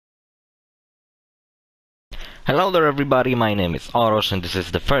Hello there everybody, my name is OrosZ and this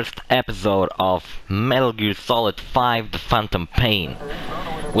is the first episode of Metal Gear Solid 5 The Phantom Pain,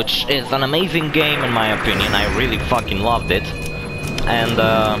 which is an amazing game in my opinion. I really fucking loved it. And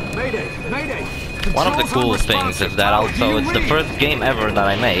one of the cool things is that also it's the first game ever that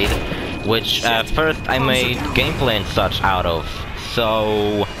I made, which first I made gameplay and such out of.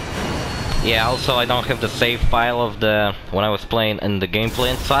 So yeah, also I don't have the save file of the when I was playing in the gameplay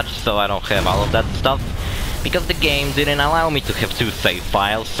and such, so I don't have all of that stuff. Because the game didn't allow me to have two save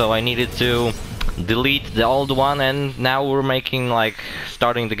files, so I needed to delete the old one, and now we're making, like,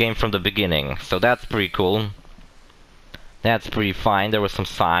 starting the game from the beginning. So that's pretty cool. That's pretty fine. There were some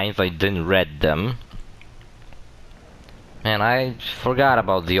signs, I didn't read them. And I forgot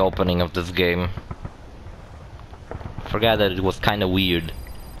about the opening of this game. Forgot that it was kinda weird.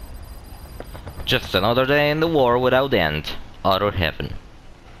 Just another day in the war without end. Utter heaven.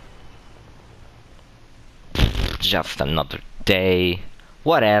 Just another day.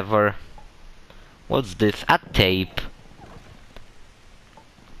 Whatever. What's this? A tape.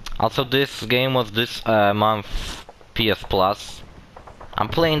 Also, this game was this month PS Plus. I'm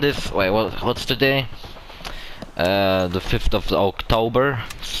playing this. Wait, what's today? The 5th of October.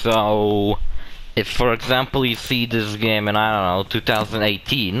 So, if for example you see this game in, I don't know,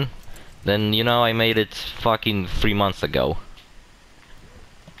 2018, then you know I made it fucking 3 months ago.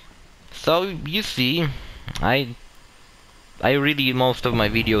 So, you see, I really, most of my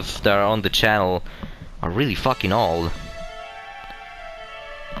videos that are on the channel are really fucking old.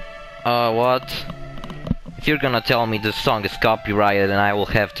 What? If you're gonna tell me this song is copyrighted and I will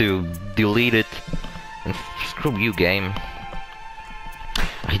have to delete it, and screw you, game.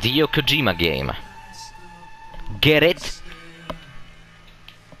 Hideo Kojima game. Get it?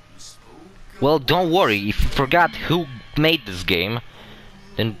 Well, don't worry, if you forgot who made this game,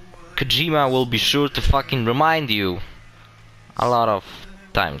 then Kojima will be sure to fucking remind you a lot of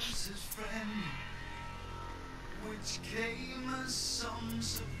times.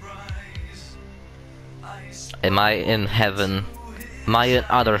 Am I in heaven? Am I in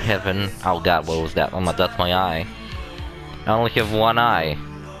other heaven? Oh god, what was that? Oh, that's my eye. I only have one eye.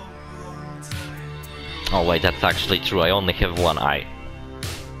 Oh wait, that's actually true, I only have one eye.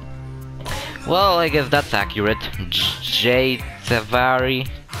 Well, I guess that's accurate. Jay Zavari,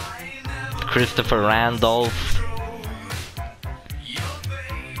 Christopher Randolph,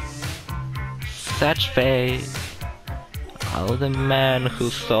 such face. Oh, the man who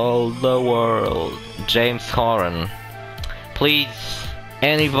sold the world. James Horan. Please,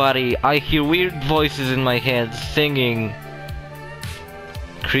 anybody, I hear weird voices in my head singing.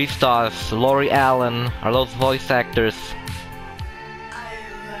 Christos, Laurie Allen, are those voice actors?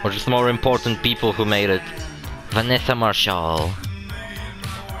 Or just more important people who made it? Vanessa Marshall.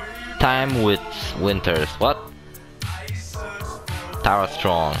 Time with Winters. What? Tara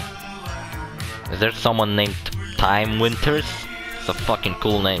Strong. Is there someone named Time Winters? It's a fucking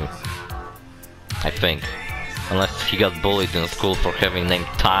cool name. I think. Unless he got bullied in school for having named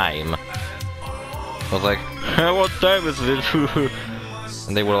Time. I was like, what time is it?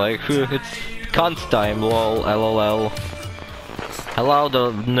 And they were like, it's cunt time, lol, lol. Hello,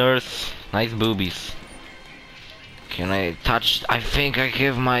 the nurse. Nice boobies. Can I touch? I think I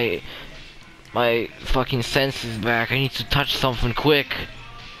have my fucking senses back. I need to touch something quick.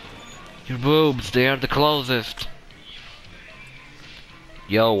 Your boobs, they are the closest.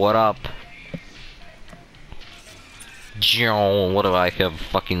 Yo, what up? What do I have?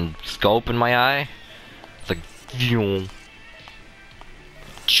 Fucking scope in my eye? It's like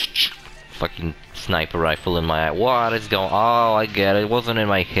fucking sniper rifle in my eye. What is going? Oh, I get it. It wasn't in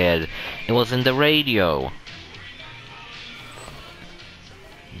my head. It was in the radio.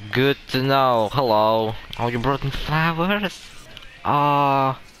 Good to know. Hello. Oh, you brought me flowers?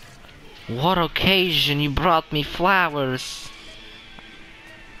 Ah, what occasion you brought me flowers?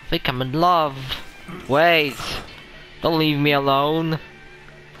 I think I'm in love. Wait. Don't leave me alone.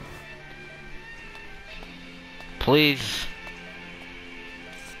 Please.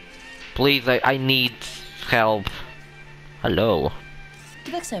 Please, I need help. Hello.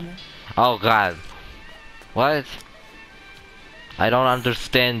 Oh god. What? I don't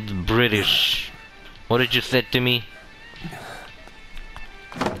understand British. What did you say to me?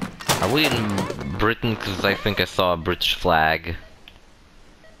 Are we in Britain? Because I think I saw a British flag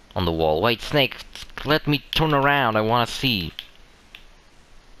on the wall. Wait, Snake, let me turn around. I want to see.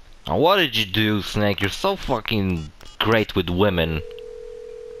 Oh, what did you do, Snake? You're so fucking great with women.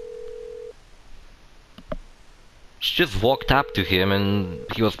 She just walked up to him and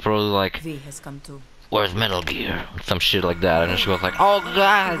he was probably like, V has come to. where's Metal Gear? Some shit like that. And she was like, oh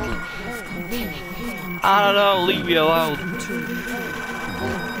god! I don't know, leave me alone.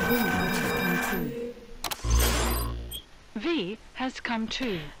 V has come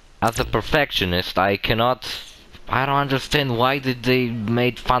true. As a perfectionist, I don't understand why did they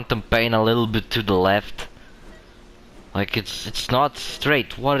made Phantom Pain a little bit to the left. Like it's not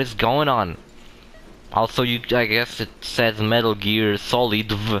straight. What is going on? Also, I guess it says Metal Gear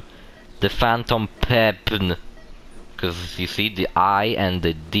Solid V, the Phantom Pepn, because you see the I and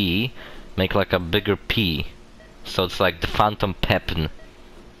the D make like a bigger P, so it's like the Phantom Pepn.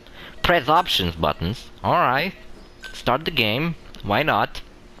 Press options buttons. All right, start the game. Why not?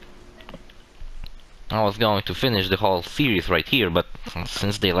 I was going to finish the whole series right here, but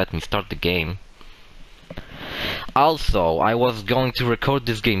since they let me start the game. Also, I was going to record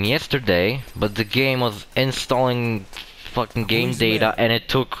this game yesterday, but the game was installing fucking game data and it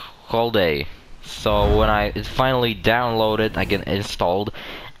took whole day. So when it finally downloaded, again installed,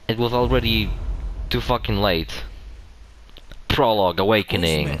 it was already too fucking late. Prologue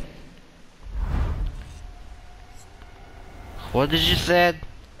Awakening. What did you say?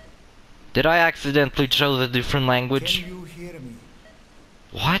 Did I accidentally choose a different language? Can you hear me?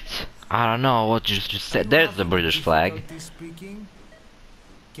 What? I don't know what you just said. There's the British flag. Speaking?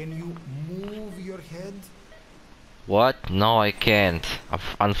 Can you move your head? What? No, I can't.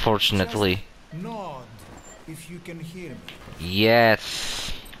 Unfortunately. Just nod if you can hear me.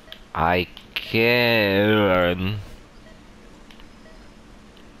 Yes, I can.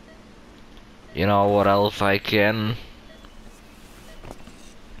 You know what else I can?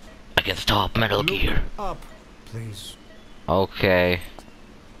 I can stop Metal Gear. Up, please. Okay.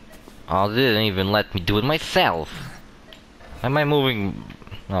 Oh, they didn't even let me do it myself. Am I moving?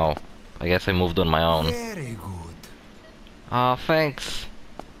 No. I guess I moved on my own. Very good. Ah, thanks.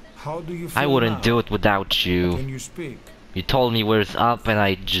 How do you feel I wouldn't now? do it without you. Can you speak? You told me where's up and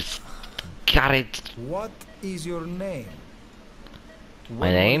I just got it. What is your name? My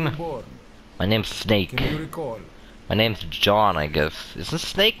When name? were you born? My name's Snake. Can you recall? My name's John, I guess. Isn't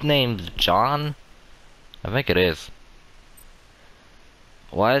Snake named John? I think it is.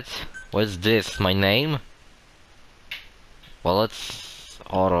 What? What's this? My name? Well, it's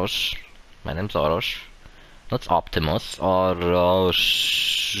OrosZ. My name's OrosZ. Not Optimus. OrosZ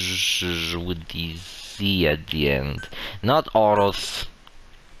with the Z at the end. Not OrosZ.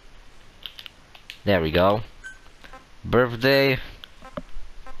 There we go. Birthday.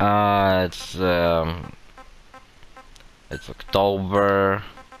 It's October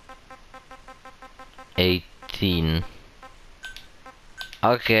 18.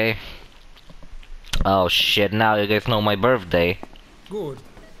 Okay. Oh shit, now you guys know my birthday. Good.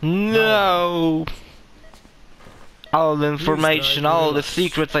 No! All the information, try to all the relax.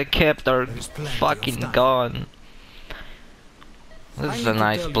 secrets I kept are There is plenty of fucking time. gone. This I is need a to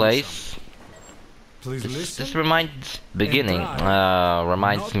nice tell you place. Please listen. This reminds try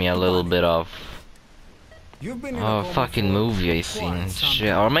reminds not me a to little panic. bit of You've been in a a coma fucking for movie I quite seen. some Shit,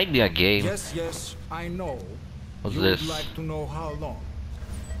 time. or maybe a game. Yes, I know. What's you this? would like to know how long.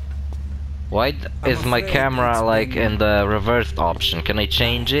 Why is my afraid camera it's like been- in the reversed option? Can I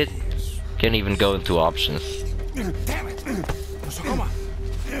change it? Can't even go into options. Damn it! Nosocoma!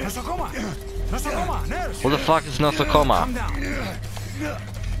 Nosocoma! Nosocoma! Nurse! What the fuck is Calm nosocoma? down.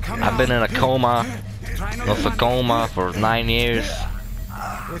 Calm I've been in down. a coma, Try not to panic. nosocoma for 9 years.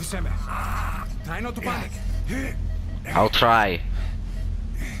 Wait a second. Try not to panic. I'll try.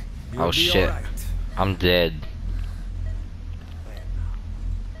 You'll Oh be shit, alright. I'm dead.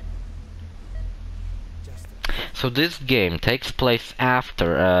 So this game takes place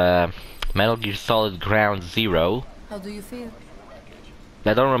after Metal Gear Solid Ground Zero. How do you feel?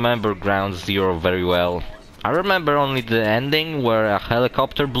 I don't remember Ground Zero very well. I remember only the ending where a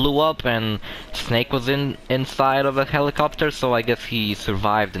helicopter blew up and Snake was inside of a helicopter, so I guess he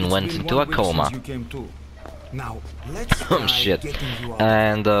survived and went into a coma. You came to. Now, let's Oh try shit. getting you out.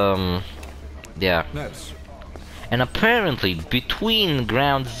 And yeah. Nurse, And apparently between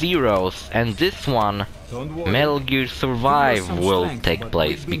Ground Zeroes and this one, don't worry. Metal Gear Survive will take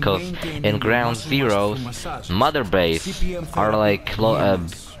place, because in Ground Zeroes, Mother Base are like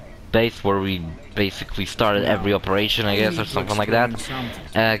base where we basically started every operation, I guess, or something like that,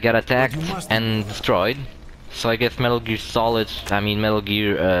 got attacked and destroyed. So I guess Metal Gear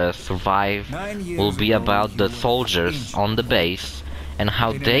Survive will be about the soldiers on the base and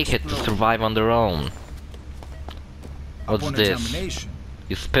how they had to survive on their own. What's Upon this? examination,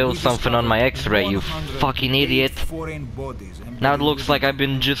 You spilled something on my x-ray, you fucking idiot. Now it looks like I've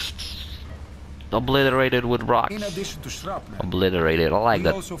been just obliterated with rocks. In addition to shrapnel, Obliterated, I like we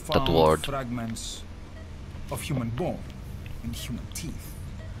that also found word. fragments of human bone and human teeth.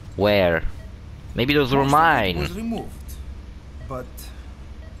 Where? Maybe those were Most of it mine. was removed, but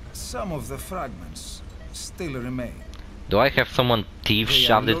some of the fragments still remain. Do I have someone teeth They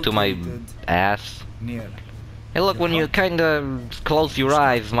are shoved into my located ass? near. Hey look, when you kinda close your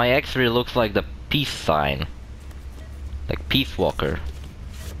eyes, my x-ray looks like the peace sign. Like Peace Walker.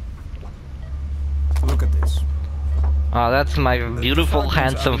 Look at this. Oh, that's my The beautiful,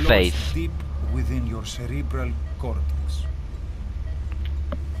 fragments handsome are lodged face. deep within your cerebral cortex.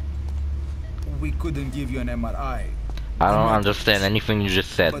 We couldn't give you an MRI. I don't Not understand this. anything you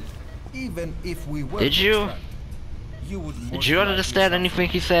just said. But even if we were Did to you? extract, you would Did most you likely understand suffer anything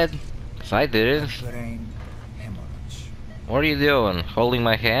he said? 'Cause I didn't. brain hemorrhage. What are you doing? Holding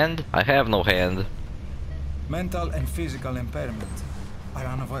my hand? I have no hand. Mental and physical impairment are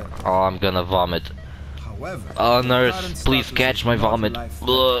unavoidable. Oh, I'm gonna vomit. However, Oh, the nurse, current please status catch is my not vomit.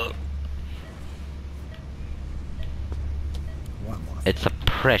 life-threatening. Ugh. One more It's a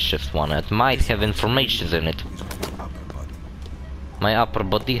precious one. It might have information in it. thing is your upper body. My upper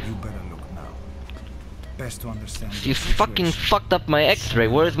body. You better look now. Best to understand. You the fucking situation. fucked up my x-ray.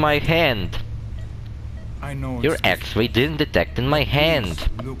 Where's my hand? I know Your it's x-ray didn't detect in my hand.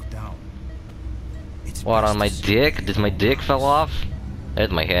 difficult. Look down. It's What, best on my to see dick? what Did you my know. dick fell off?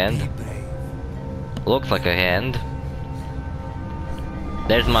 There's my Be hand. brave. Looks like a hand.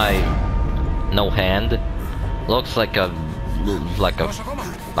 There's my... no hand. Looks like a...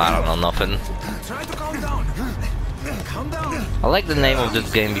 I don't know, nothing. Try to calm down. Calm down. I like the name of this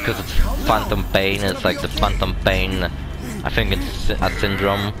game because it's Phantom Pain. It's like the Phantom Pain... I think it's a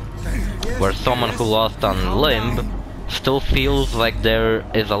syndrome where someone who lost a limb still feels like there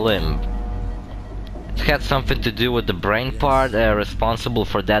is a limb. It had something to do with the brain part responsible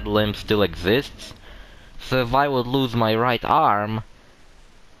for that limb still exists. So if I would lose my right arm,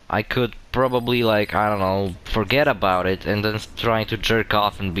 I could probably, like, I don't know, forget about it and then trying to jerk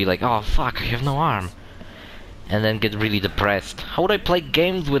off and be like, oh fuck, I have no arm. And then get really depressed. How would I play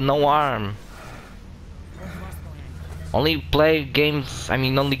games with no arm? Only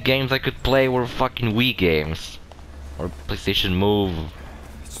only games I could play were fucking Wii games. Or PlayStation Move.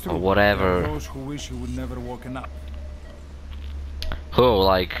 It's Or whatever. There are those who wish you would never woken up. Who,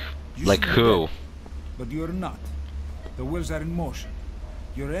 like You should be who? dead, but you're not. The wheels are in motion.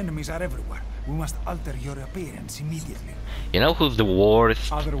 Your enemies are everywhere. We must alter your appearance immediately. You know who's the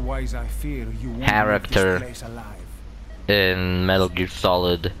worst Otherwise, I fear you won't Character. leave this place alive. in Metal Gear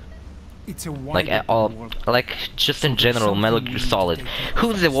Solid? It's a Like, wide all, open world. like, just in general, Metal Gear Solid.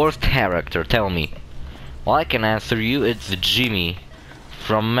 Who's the worst character? Tell me. Well, I can answer you, it's Jimmy.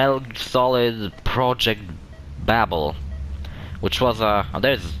 From Metal Gear Solid Project Babel. Which was oh,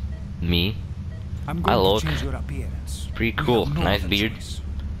 there's me. I'm I going look to change your appearance. pretty We cool. have no Nice other beard. choice.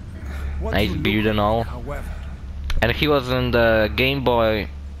 What Nice you look beard and all. like, however, And he was in the Game Boy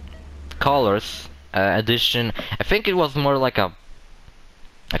Colors edition. I think it was more like a...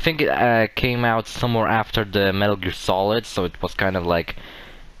 I think it came out somewhere after the Metal Gear Solid, so it was kind of like...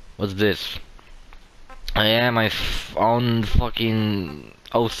 What's this? Yeah, my own fucking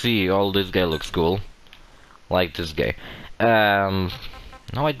OC. Oh, this guy looks cool. Like this guy.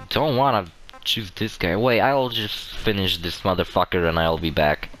 No, I don't wanna choose this guy. Wait, I'll just finish this motherfucker and I'll be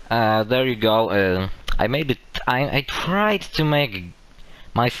back. There you go. I made it. I tried to make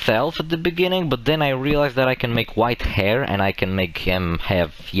myself at the beginning, but then I realized that I can make white hair and I can make him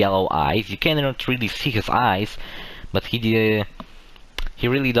have yellow eyes. You cannot really see his eyes, but he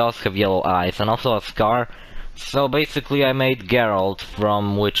really does have yellow eyes and also a scar. So basically I made Geralt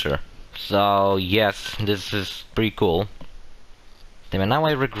from Witcher. So yes, this is pretty cool. Damn it, now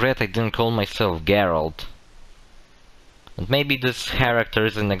I regret I didn't call myself Geralt. And maybe this character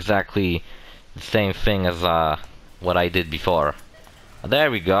isn't exactly the same thing as what I did before.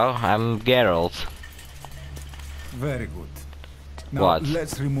 There we go, I'm Geralt. very good. Now What?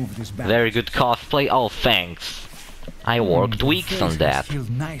 let's remove this bandage. Very good cosplay, oh thanks. I worked Your weeks face on has that. healed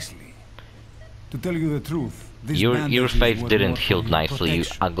nicely. To tell you the truth, this Your bandage is face what didn't more for heal your nicely, you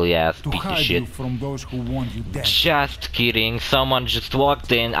protection, ugly ass to piece of hide shit. you from those who want you dead. Just kidding, someone just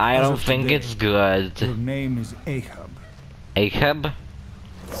walked in, I As don't of think today, it's good. Your name is Ahab. Ahab?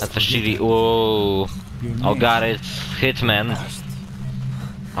 That's a shitty. Whoa. Your Oh name god, it's Hitman. Rust.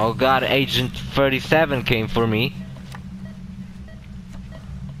 Oh god, Agent 37 came for me.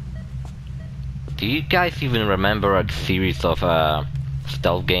 Do you guys even remember a series of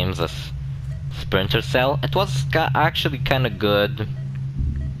stealth games as Splinter Cell? It was actually kinda good.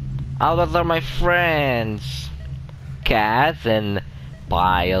 Oh, those are my friends! Cat and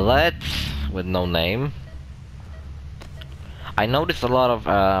Violet, with no name. I noticed a lot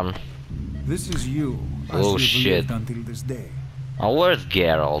of This is you, as Oh, you've shit. lived until this day. oh, where's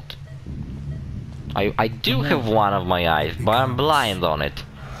Geralt? I do have one of my eyes, but I'm blind on it.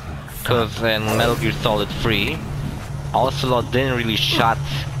 Cause in Metal Gear Solid 3, Ocelot didn't really shot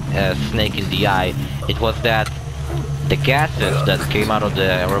Snake in the eye. It was that the gases that came out of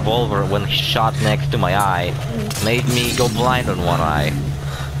the revolver when he shot next to my eye made me go blind on one eye.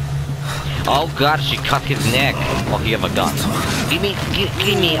 Oh god, she cut his neck. Oh, he have a gun. Give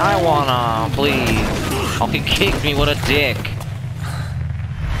me, I wanna, please. Oh, he kicked me, what a dick.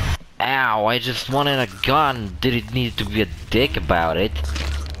 Ow, I just wanted a gun. Did it need to be a dick about it?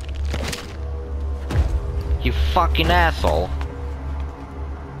 You fucking asshole.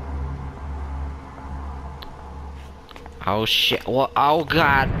 Oh shit, what? Oh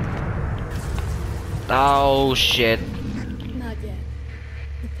god. Oh shit. Not yet.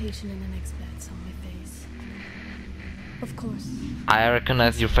 The patient in the next bed saw my face. Of course. I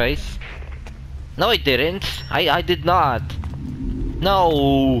recognize your face? No, I didn't. I did not.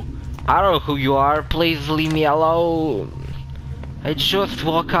 No. I don't know who you are. Please leave me alone. I just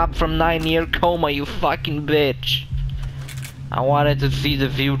woke up from 9-year coma, you fucking bitch. I wanted to see the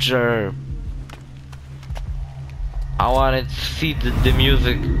future. I wanted to see the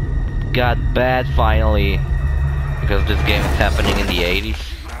music got bad finally. Because this game is happening in the 80s.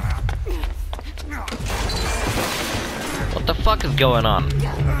 What the fuck is going on?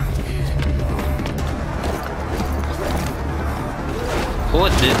 Who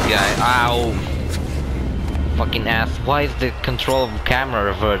is this guy? Ow. Fucking ass. Why is the control of the camera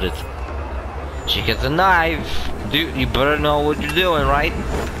reverted? She has a knife. Dude, you better know what you're doing, right?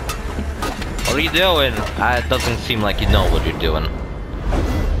 What are you doing? It doesn't seem like you know what you're doing.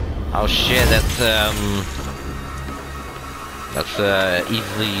 Oh shit, that's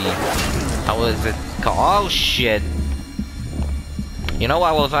easily... How is it called? Oh shit. You know,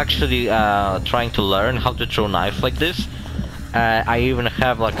 I was actually trying to learn how to throw knives like this. I even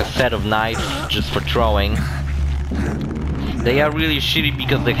have like a set of knives just for throwing. They are really shitty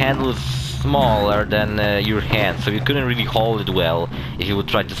because the handle is smaller than your hand, so you couldn't really hold it well if you would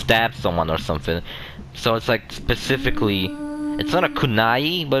try to stab someone or something. So it's like specifically, it's not a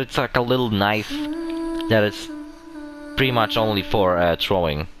kunai, but it's like a little knife that is pretty much only for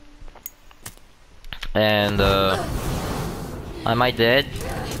throwing. And am I dead?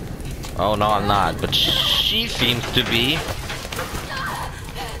 Oh no, I'm not, but she seems to be.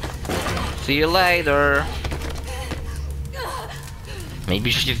 See you later.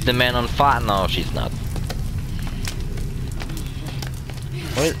 Maybe she's the man on fire. No, she's not.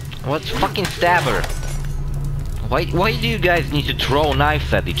 What? Fucking stab her. Why do you guys need to throw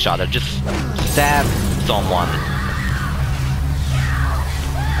knives at each other? Just stab someone.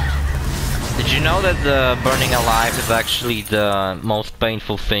 Did you know that the burning alive is actually the most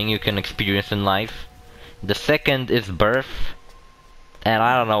painful thing you can experience in life? The second is birth. And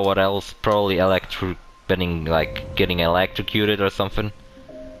I don't know what else, probably getting electrocuted or something.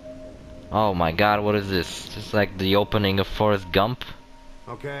 Oh my god, what is this? Just like the opening of Forrest Gump?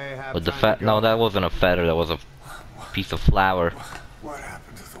 Okay, with the no, that wasn't a feather, that was a piece of flour. What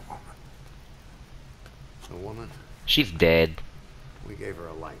happened to the woman? The woman? She's dead. We gave her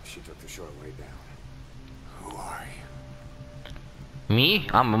a light. She took the short way down. Who are you? Me?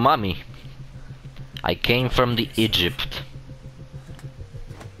 I'm a mummy. I came from the Egypt.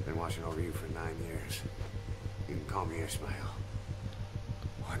 Been watching over you for 9 years. You can call me Ishmael.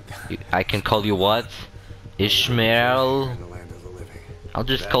 What? I can call you what? Ishmael? In the land of the living. I'll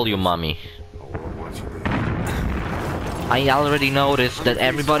just call you mummy. Oh, world wants you dead. I already noticed that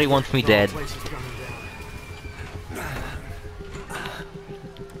everybody wants me dead.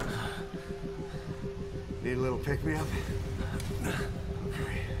 Need a little pick-me-up?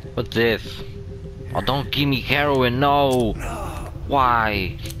 What's this? Oh, don't give me heroin, no!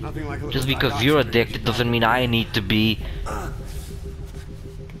 Why? Nothing like a Just little because you're addicted doesn't mean I need to be.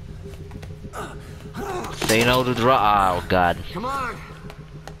 Say no to oh god. Come on!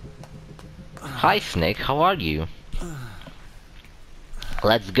 Hi Snake, how are you?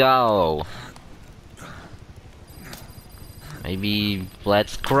 Let's go! Maybe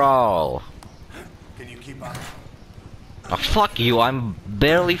let's crawl. Can you keep up? Oh fuck you, I'm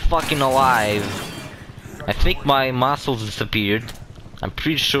barely fucking alive. I think my muscles disappeared. I'm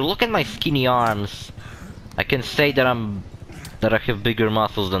pretty sure, look at my skinny arms. I can say that I have bigger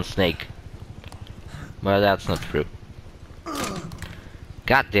muscles than Snake. But that's not true.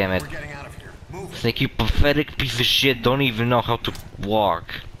 God damn it. We're getting out of here. Move. Snake, you pathetic piece of shit, don't even know how to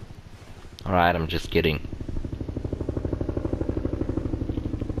walk. Alright, I'm just kidding.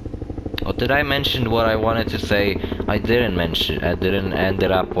 Oh, did I mention what I wanted to say? I didn't mention. I didn't end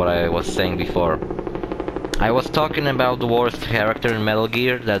it up what I was saying before. I was talking about the worst character in Metal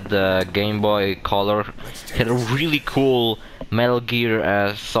Gear, that the Game Boy Color had a really cool Metal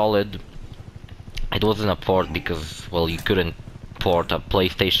Gear Solid. It wasn't a port because, well, you couldn't port a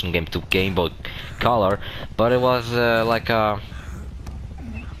PlayStation game to Game Boy Color, but it was like a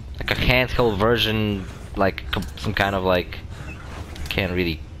handheld version, like some kind of like, can't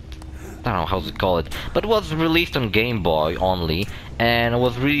really, I don't know how to call it, but it was released on Game Boy only, and it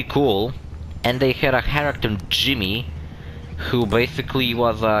was really cool. And they had a character, Jimmy, who basically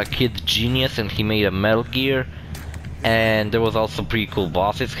was a kid genius, and he made a Metal Gear. And there was also pretty cool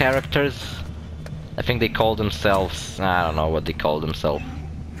bosses characters. I think they called themselves, I don't know what they called themselves.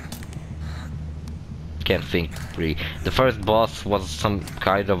 Can't think really. The first boss was some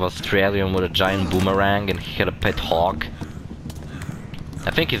kind of Australian with a giant boomerang, and he had a pet hawk. I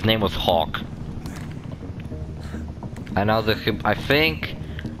think his name was Hawk. I think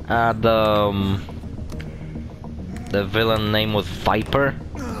the villain name was Viper.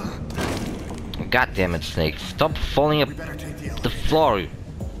 God damn it, Snake! Stop falling up the floor.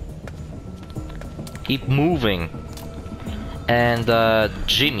 Keep moving. And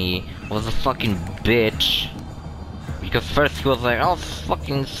Jimmy was a fucking bitch. Because first he was like, "Oh,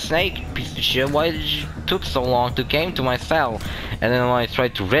 fucking Snake, piece of shit, why did you took so long to came to my cell?" And then when I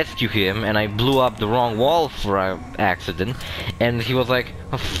tried to rescue him, and I blew up the wrong wall for an accident, and he was like,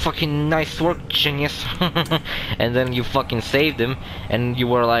 "Oh, fucking nice work, genius." And then you fucking saved him, and you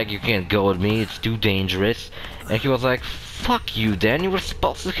were like, "You can't go with me, it's too dangerous." And he was like, "Fuck you, Dan, you were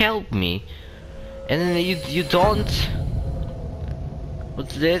supposed to help me. And then you don't."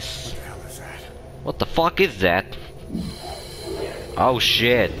 What's this? What the fuck is that? Oh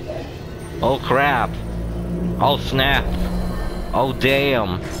shit. Oh crap. Oh snap. Oh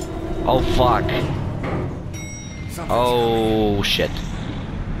damn. Oh fuck. Oh shit.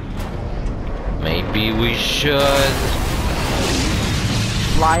 Maybe we should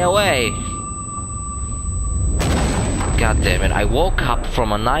fly away. God damn it, I woke up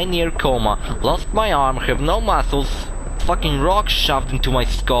from a 9-year coma, lost my arm, have no muscles, fucking rocks shoved into my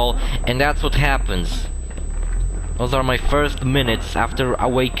skull, and that's what happens. Those are my first minutes after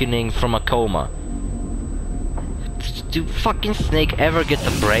awakening from a coma. Do fucking Snake ever get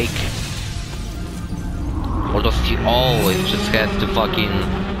a break? Or does he always just have to fucking...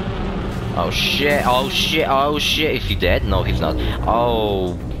 Oh shit, oh shit, oh shit. Is he dead? No, he's not.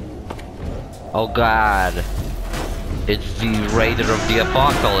 Oh. Oh god. It's the Raider of the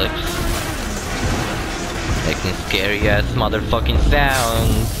Apocalypse. Making scary ass motherfucking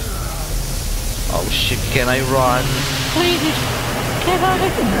sounds. Oh shit, can I run? Please, can I?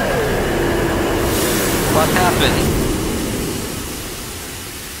 What happened?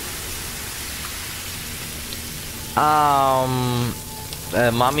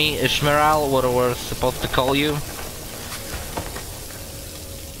 Mommy Ishmael, what we're supposed to call you?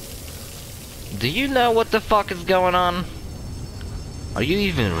 Do you know what the fuck is going on? Are you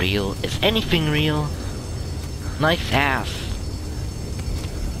even real? Is anything real? Nice ass.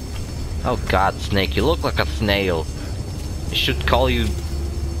 Oh god, Snake, you look like a snail. I should call you...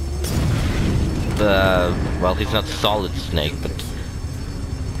 well, he's not Solid Snake, but...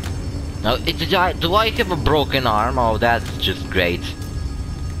 Now, do I have a broken arm? Oh, that's just great.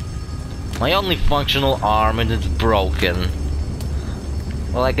 My only functional arm, and it's broken.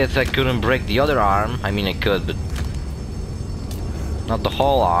 Well, I guess I couldn't break the other arm. I mean, I could, but... Not the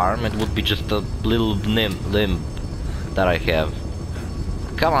whole arm, it would be just a little limb that I have.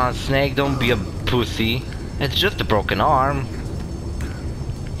 Come on, Snake, don't be a pussy. It's just a broken arm.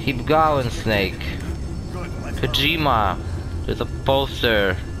 Keep going, Snake. Kojima, there's a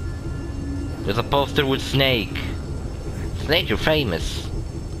poster. There's a poster with Snake. Snake, you're famous.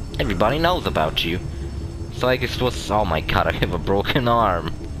 Everybody knows about you. So I guess it was... Oh my god, I have a broken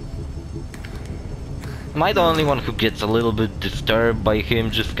arm. Am I the only one who gets a little bit disturbed by him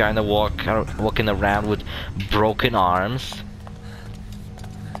just kinda walking around with broken arms?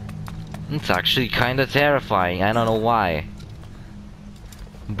 It's actually kinda terrifying, I don't know why.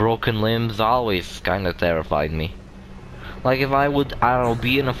 Broken limbs always kinda terrified me. Like if I would, I don't know,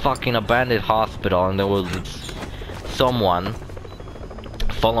 be in a fucking abandoned hospital and there was someone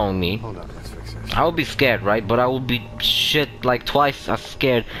following me, I would be scared, right? But I would be shit like twice as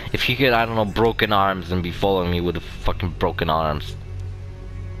scared if he had, I don't know, broken arms and be following me with the fucking broken arms.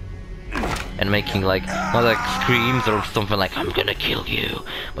 And making like, not like screams or something like, "I'm gonna kill you,"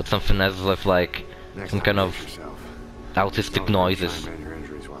 but something as if like, some kind of autistic noises.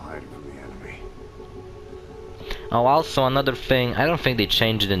 Oh, also another thing, I don't think they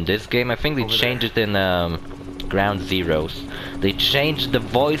changed it in this game, I think they changed it in Ground Zeroes. They changed the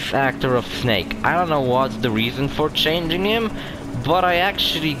voice actor of Snake. I don't know what's the reason for changing him, but I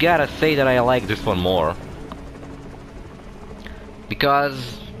actually gotta say that I like this one more.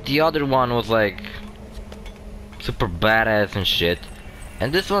 Because the other one was like super badass and shit.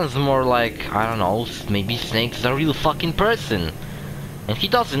 And this one's more like, I don't know, maybe Snake's a real fucking person. And he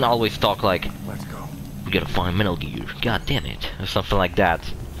doesn't always talk like, Let's go. we gotta find Metal Gear, god damn it, or something like that.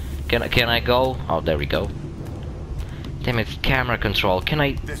 Can I go? Oh, there we go. Damn it, camera control. Can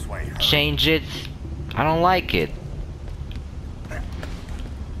I This way. Hurry. change it? I don't like it.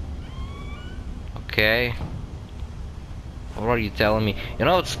 Okay. What are you telling me? You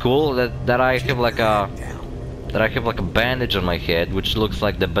know, it's cool that I have like a bandage on my head, which looks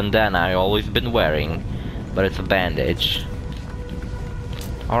like the bandana I always been wearing, but it's a bandage.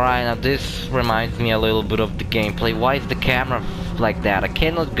 Alright, now this reminds me a little bit of the gameplay. Why is the camera like that? I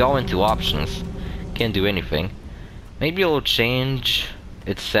cannot go into options. Can't do anything. Maybe it'll change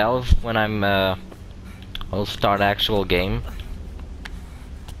itself when I'll start actual game.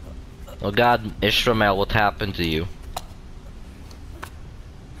 Oh god, Ishmael, what happened to you?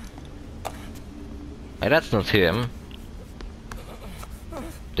 Hey, that's not him.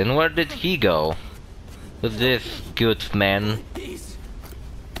 Then where did he go? With this good man?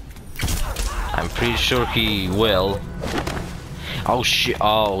 I'm pretty sure he will. Oh shit!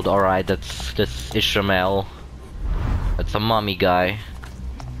 Oh, alright, that's Ishmael. That's a mummy guy.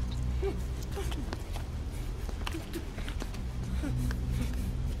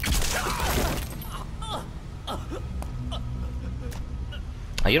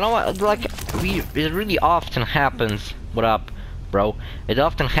 You know what? Like, it really often happens. What up, bro? It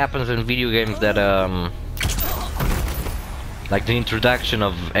often happens in video games that like the introduction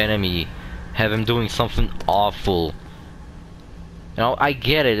of enemy, have him doing something awful. You know, I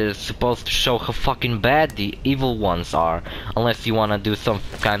get it. It's supposed to show how fucking bad the evil ones are, unless you wanna do some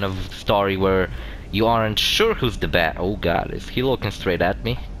kind of story where you aren't sure who's the bad. Oh god, is he looking straight at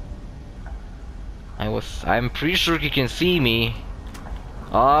me? I'm pretty sure he can see me.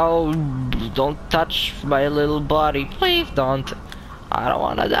 Oh, don't touch my little body, please don't. I don't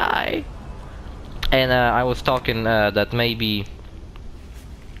wanna die. And I was talking that maybe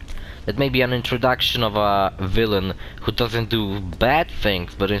an introduction of a villain who doesn't do bad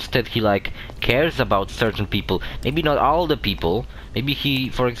things, but instead he like cares about certain people. Maybe not all the people. Maybe he,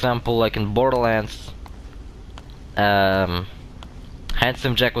 for example, like in Borderlands, Handsome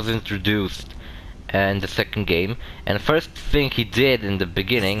Jack was introduced in the second game, and the first thing he did in the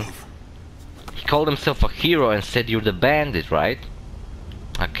beginning, he called himself a hero and said, "You're the bandit, right?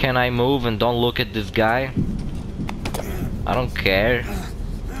 Can I move and don't look at this guy? I don't care."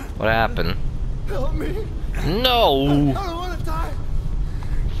 What happened? Help me. No! I don't want to die.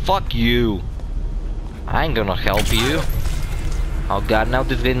 Fuck you. I ain't gonna help you. Oh god, now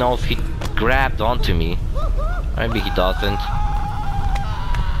this guy knows he grabbed onto me. Maybe he doesn't.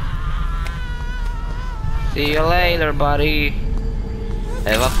 See you later, buddy.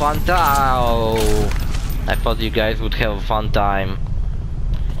 Have a fun time. Oh, I thought you guys would have a fun time.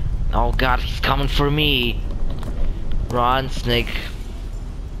 Oh god, he's coming for me. Run, Snake.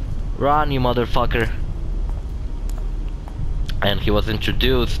 Run, you motherfucker. And he was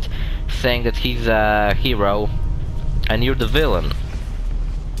introduced saying that he's a hero and you're the villain.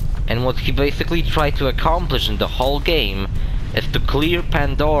 And what he basically tried to accomplish in the whole game is to clear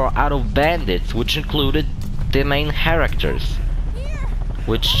Pandora out of bandits, which included the main characters.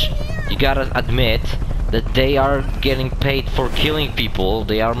 Which, you gotta admit, that they are getting paid for killing people.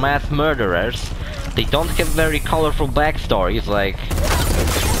 They are mass murderers. They don't have very colorful backstories, like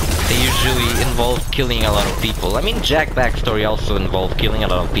they usually involve killing a lot of people. I mean, Jack's backstory also involved killing a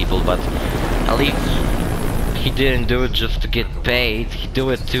lot of people, but at least he didn't do it just to get paid. He do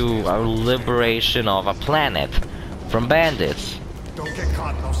it to a liberation of a planet from bandits. Don't get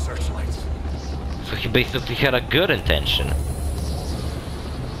caught in those searchlights. So he basically had a good intention.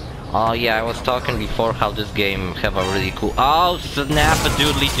 Oh yeah, I was talking before how this game have a really cool... Oh,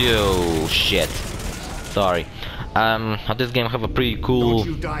 snap-a-doodly-doo! Shit. Sorry. How this game have a pretty cool...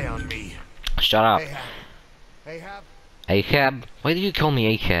 Don't you die on me. Shut up. Ahab. Ahab? Why do you call me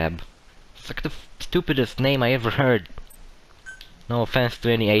Ahab? It's like the stupidest name I ever heard. No offense to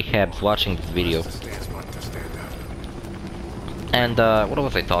any Ahabs watching this video. And what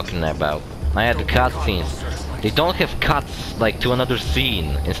was I talking about? I had the cutscenes. They don't have cuts like to another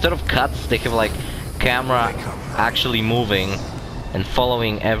scene. Instead of cuts, they have like camera actually moving and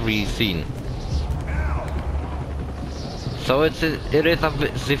following every scene. So it is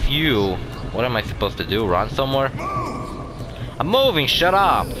as if you... What am I supposed to do? Run somewhere? I'm moving, shut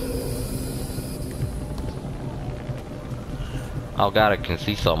up! Oh god, I can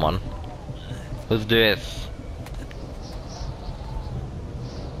see someone. Who's this?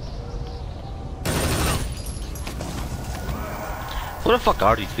 Who the fuck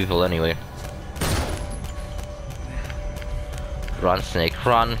are these people anyway? Run, snake,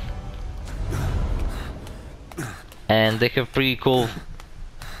 run. And they have pretty cool...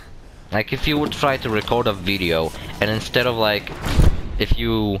 Like, if you would try to record a video, and instead of like... If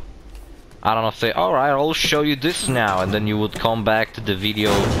you... I don't know, say, alright, I'll show you this now, and then you would come back to the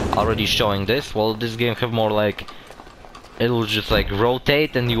video already showing this. Well, this game have more like... It'll just like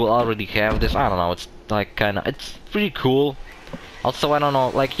rotate, and you will already have this. I don't know, it's like kinda... It's pretty cool. Also, I don't know,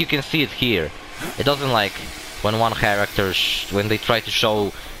 like, you can see it here. It doesn't like... When one character... when they try to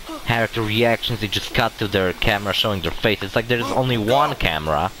show character reactions, they just cut to their camera showing their face. It's like there's only one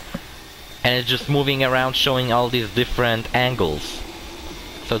camera. And it's just moving around showing all these different angles.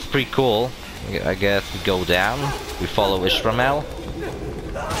 So it's pretty cool. I guess we go down. We follow Ishmael.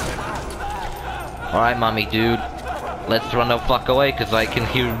 Alright, mommy dude. Let's run the fuck away, cause I can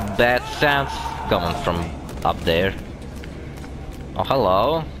hear bad sounds coming from up there. Oh,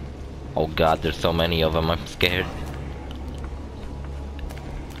 hello. Oh god, there's so many of them, I'm scared.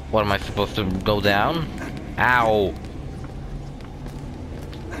 What, am I supposed to go down? Ow!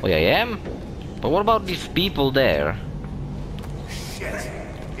 Wait, I am? But what about these people there?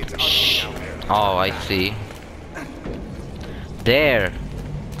 Shh. Oh, I see. There!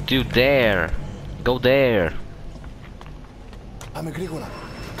 Dude, there! Go there!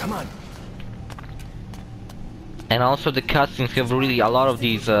 Come on. And also the cutscenes have really a lot of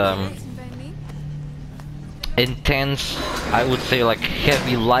these intense, I would say like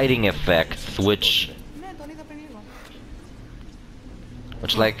heavy lighting effects, which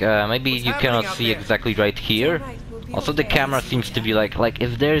like maybe you cannot see exactly right here. Also the camera seems to be like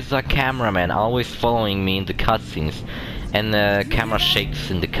if there's a cameraman always following me in the cutscenes, and the camera shakes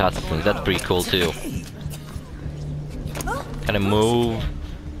in the cutscenes, that's pretty cool too. Kinda move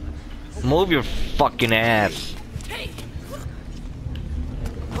your fucking ass.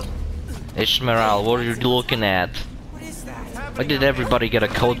 Ishmael, what are you looking at? Why did everybody get a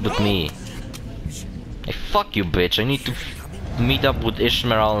code with me? Hey, fuck you, bitch. I need to meet up with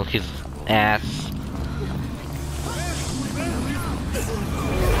Ishmael and his ass.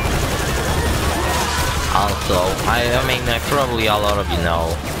 Also, I mean, probably a lot of you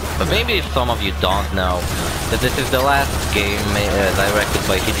know, but maybe if some of you don't know, that this is the last game directed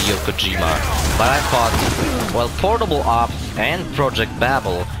by Hideo Kojima. But I thought, well, Portable Ops and Project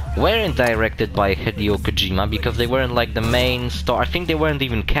Babel weren't directed by Hideo Kojima because they weren't like the main story. I think they weren't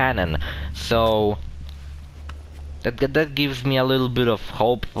even canon. So that gives me a little bit of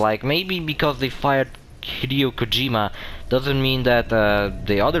hope. Like maybe because they fired Hideo Kojima doesn't mean that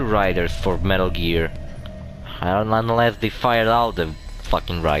the other writers for Metal Gear, unless they fired all the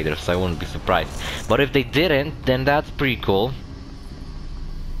fucking writers, I wouldn't be surprised. But if they didn't, then that's pretty cool.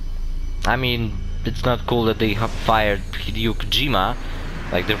 I mean, it's not cool that they have fired Hideo Kojima.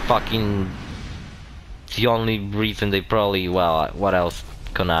 Like, they're fucking... the only reason they probably... well, what else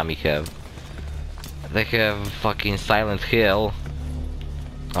Konami have? They have fucking Silent Hill.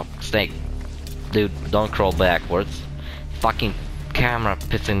 Oh, Snake. Dude, don't crawl backwards. Fucking camera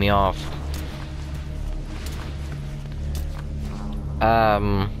pissing me off.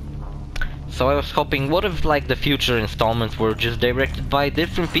 So I was hoping, what if, like, the future installments were just directed by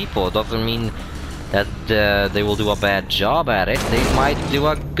different people? It doesn't mean that they will do a bad job at it. They might do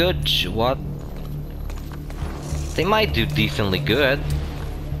a good what? They might do decently good.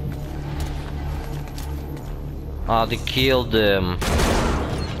 Oh, they killed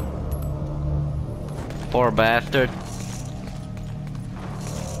poor bastard.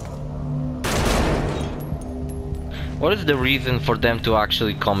 What is the reason for them to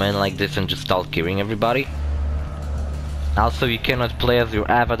actually come in like this and just start killing everybody? Also, you cannot play as your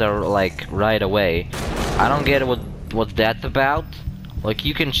avatar like right away. I don't get what that's about. Like,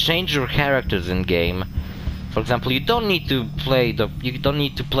 you can change your characters in game. For example, you don't need to play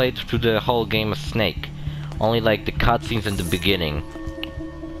through the whole game as Snake. Only like the cutscenes in the beginning.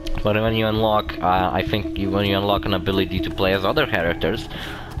 But when you unlock, I think when you unlock an ability to play as other characters,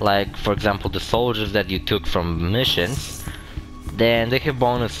 like for example the soldiers that you took from missions, then they have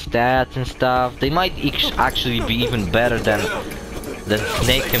bonus stats and stuff. They might actually be even better than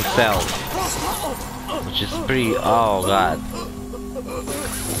Snake himself, which is pretty. Oh god,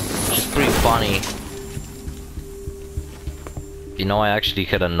 which is pretty funny. You know, I actually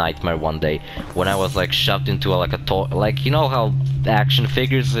had a nightmare one day when I was like shoved into like a toy. Like, you know how action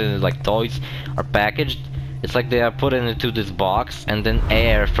figures like toys are packaged? It's like they are put into this box and then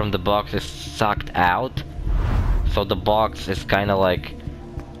air from the box is sucked out. so the box is kind of like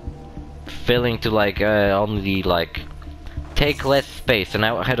filling to like only like take less space. And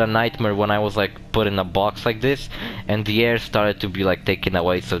I had a nightmare when I was like put in a box like this, and the air started to be like taken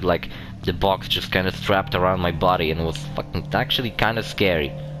away, so like the box just kind of strapped around my body, and it was fucking actually kind of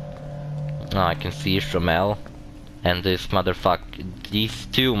scary. Oh, I can see Ishramel and these two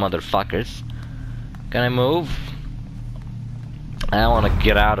motherfuckers. Can I move? I want to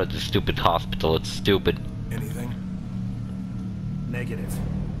get out of this stupid hospital. It's stupid. Anything? Negative.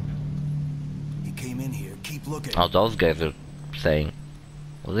 He came in here. Keep looking. Oh, those guys are saying.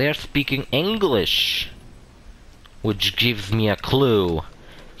 Well, they're speaking English, which gives me a clue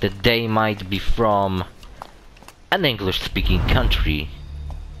that they might be from an English-speaking country.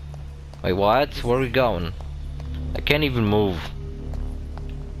 Wait, what? Where are we going? I can't even move.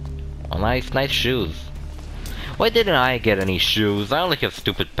 Oh, nice shoes. Why didn't I get any shoes? I only have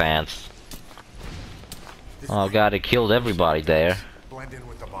stupid pants. Oh god, I killed everybody there. Blend in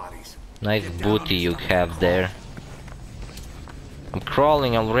with the bodies. Nice booty you have there. I'm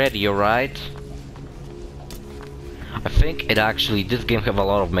crawling already, alright? I think it actually, this game have a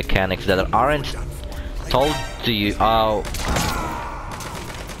lot of mechanics that aren't told to you. Oh.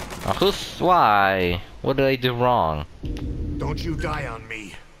 Why? What did I do wrong? Don't you die on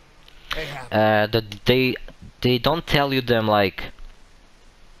me. That they don't tell you them like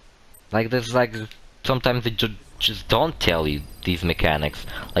there's like sometimes they just don't tell you these mechanics.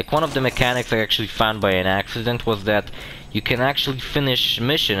 Like one of the mechanics I actually found by an accident was that you can actually finish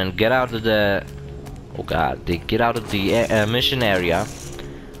mission and get out of the they get out of the mission area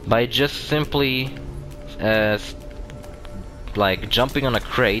by just simply like jumping on a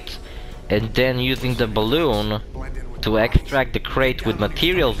crate and then using the balloon to extract the crate with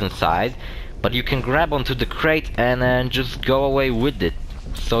materials inside, but you can grab onto the crate and then just go away with it.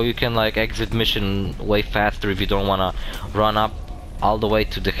 So you can like exit mission way faster if you don't wanna run up all the way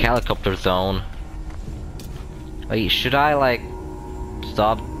to the helicopter zone. Wait, should I like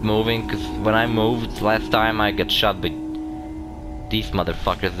stop moving? Cause when I moved last time I got shot by these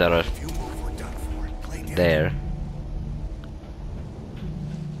motherfuckers that are there.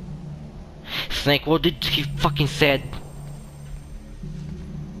 Snake, what did he fucking said?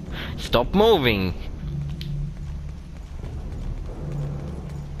 Stop moving!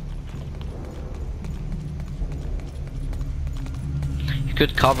 You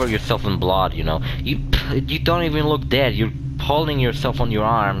could cover yourself in blood, you know. You don't even look dead. You're holding yourself on your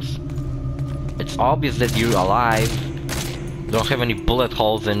arms. It's obvious that you're alive. You don't have any bullet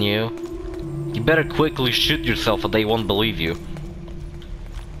holes in you. You better quickly shoot yourself or they won't believe you.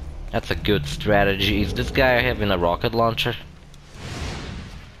 That's a good strategy. Is this guy having a rocket launcher?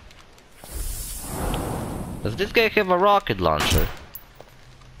 Does this guy have a rocket launcher?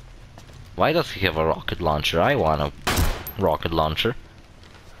 Why does he have a rocket launcher? I want a rocket launcher.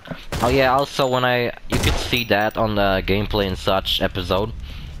 Oh yeah, also when you could see that on the gameplay and such episode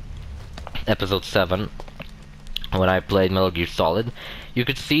 7, when I played Metal Gear Solid, you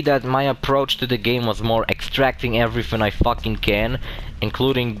could see that my approach to the game was more extracting everything I fucking can,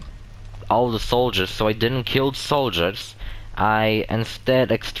 including all the soldiers. So I didn't kill soldiers, I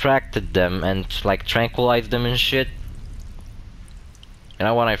instead extracted them and like tranquilized them and shit. You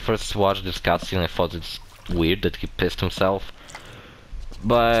know, when I first watched this cutscene I thought it's weird that he pissed himself.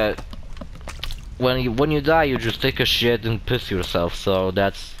 But when you die you just take a shit and piss yourself, so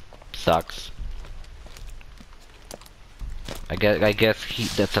that sucks. I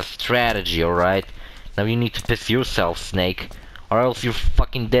guess that's a strategy, alright? Now you need to piss yourself, Snake, or else you're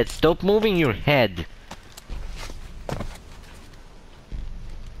fucking dead. Stop moving your head! I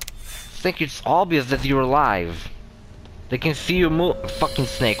think it's obvious that you're alive. They can see you move. Fucking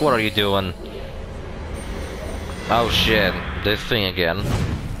Snake, what are you doing? Oh shit, this thing again.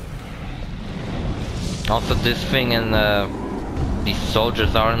 Also, this thing and these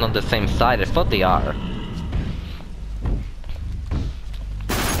soldiers aren't on the same side. I thought they are.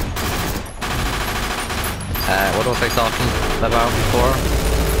 What was I talking about before?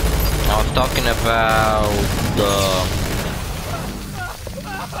 I was talking about the...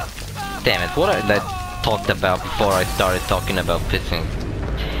 Damn it, what did I talked about before I started talking about pissing?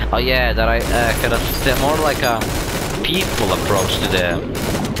 Oh yeah, that I had a more like a peaceful approach to the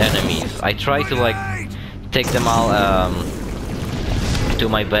enemies. I try to like take them all to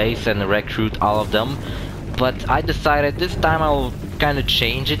my base and recruit all of them, but I decided this time I'll kind of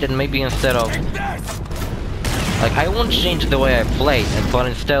change it, and maybe instead of like, I won't change the way I play, but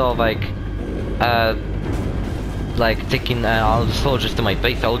instead of like taking all the soldiers to my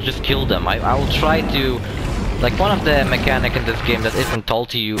base, I'll just kill them. I will try to, like, one of the mechanics in this game that isn't told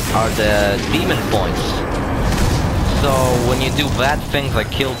to you are the demon points. So when you do bad things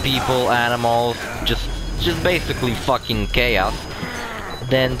like kill people, animals, just basically fucking chaos,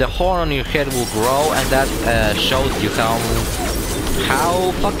 then the horn on your head will grow, and that shows you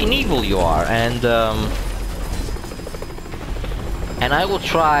how fucking evil you are. And I will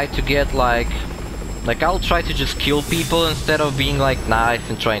try to get like I'll try to just kill people instead of being like nice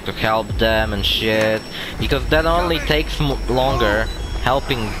and trying to help them and shit, because that only takes longer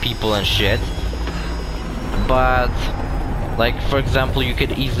helping people and shit. But like, for example, you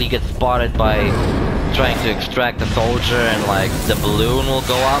could easily get spotted by trying to extract a soldier, and like the balloon will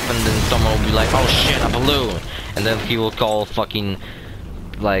go up, and then someone will be like, oh shit, a balloon, and then he will call fucking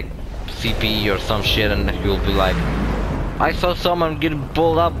like CP or some shit, and he will be like, I saw someone getting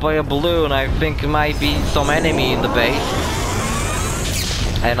pulled up by a balloon, I think it might be some enemy in the base.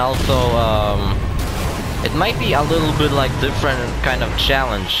 And also it might be a little bit like different kind of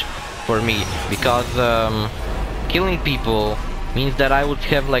challenge for me, because killing people means that I would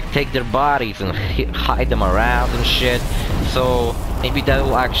have like take their bodies and hide them around and shit, so maybe that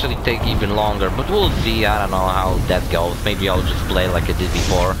will actually take even longer, but we'll see. I don't know how that goes. Maybe I'll just play like I did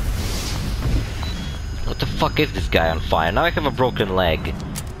before. What the fuck is this guy on fire? Now I have a broken leg.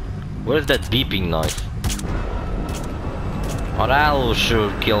 Where's that beeping noise? Oh, that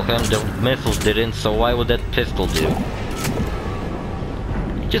should kill him. The missiles didn't, so why would that pistol do?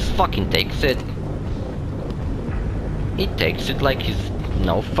 He just fucking takes it. He takes it like he's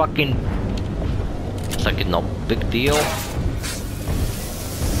no fucking... It's like no big deal.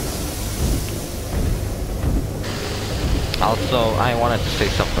 Also, I wanted to say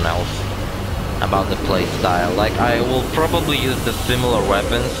something else about the playstyle. Like, I will probably use the similar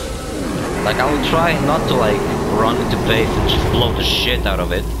weapons. Like, I will try not to like run into base and just blow the shit out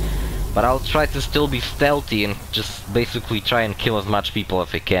of it, but I'll try to still be stealthy and just basically try and kill as much people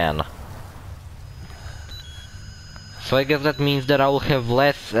as I can. So I guess that means that I will have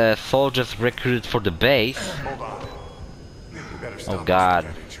less soldiers recruited for the base. Oh god.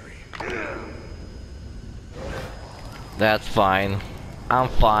 That's fine. I'm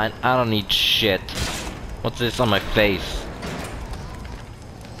fine. I don't need shit. What's this on my face?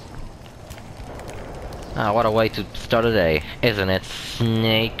 Ah, what a way to start a day, isn't it?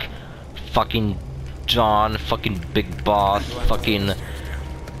 Snake, fucking John, fucking Big Boss, fucking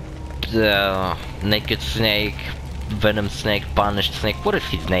Naked Snake, Venom Snake, Punished Snake. What is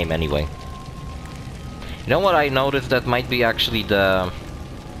his name anyway? You know what I noticed that might be actually the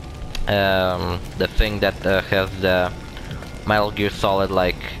thing that has the Metal Gear Solid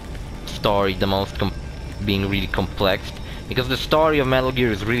like story the most being really complex, because the story of Metal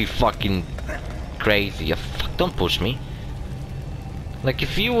Gear is really fucking crazy. Fuck, don't push me. Like,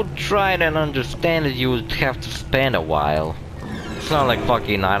 if you would try and understand it, you would have to spend a while. It's not like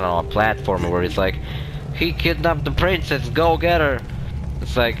fucking, I don't know, a platformer where it's like, he kidnapped the princess, go get her.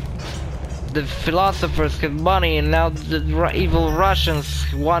 It's like, the philosophers have money and now the evil Russians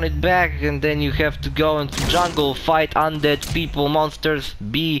want it back, and then you have to go into jungle, fight undead people, monsters,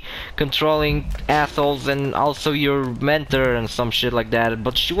 be controlling assholes, and also your mentor and some shit like that.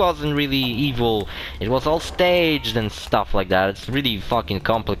 But she wasn't really evil, it was all staged and stuff like that. It's really fucking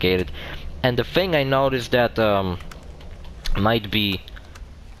complicated. And the thing I noticed that might be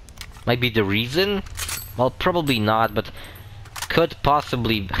the reason, well, probably not, but could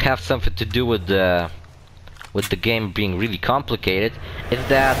possibly have something to do with the game being really complicated, is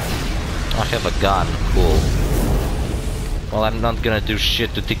that I have a gun. Cool. Well, I'm not gonna do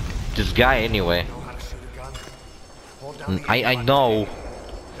shit to this guy anyway. I know.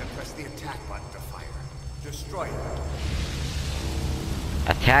 Then press the attack button to fire. Destroy it.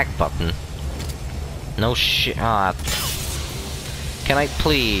 Attack button? No shit. Ah. Can I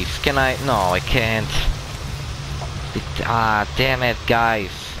please? Can I? No, I can't. Ah, damn it,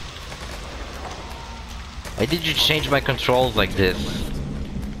 guys. Why did you change my controls like this?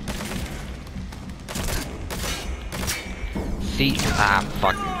 See? Ah,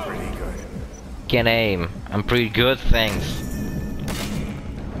 fuck. Can't aim. I'm pretty good, thanks.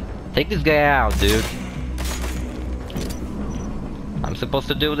 Take this guy out, dude. I'm supposed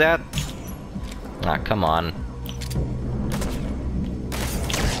to do that? Ah, come on.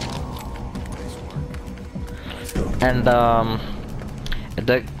 And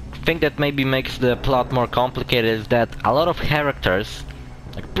the thing that maybe makes the plot more complicated is that a lot of characters,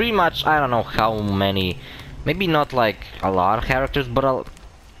 like pretty much, I don't know how many, maybe not like a lot of characters, but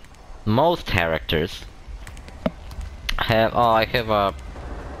most characters have, oh, I have a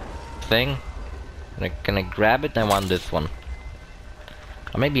thing. Can I grab it? I want this one.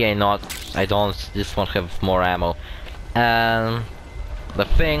 Or maybe I don't, this one have more ammo. The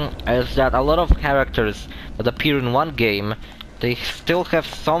thing is that a lot of characters that appear in one game, they still have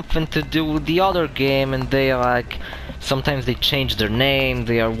something to do with the other game, and they are like, sometimes they change their name,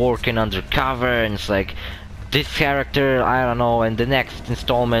 they are working undercover, and it's like, this character, I don't know, and the next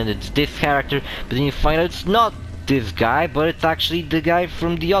installment it's this character, but then you find out it's not this guy, but it's actually the guy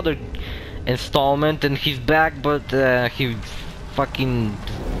from the other installment, and he's back, but he fucking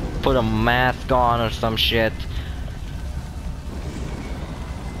put a mask on or some shit.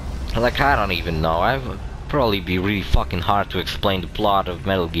 Like, I don't even know. I would probably be really fucking hard to explain the plot of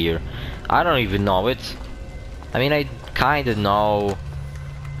Metal Gear. I don't even know it. I mean, I kinda know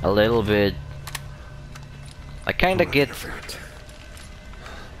a little bit. I kinda get.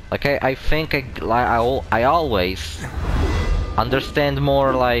 Like, I think I always understand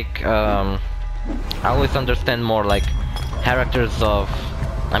more like I always understand more like characters of,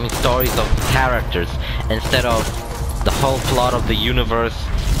 I mean, stories of characters instead of the whole plot of the universe.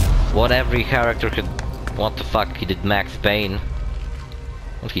 What every character could. What the fuck? He did Max Payne.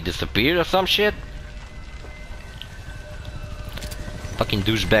 What, he disappeared or some shit? Fucking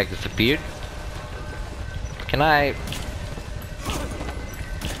douchebag disappeared. Can I?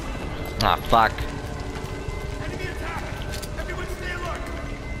 Ah, fuck.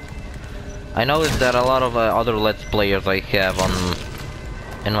 I noticed that a lot of other Let's Players I have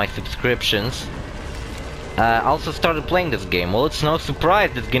in my subscriptions also started playing this game. Well, it's no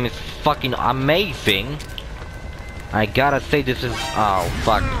surprise, this game is fucking amazing. I gotta say, this is... oh,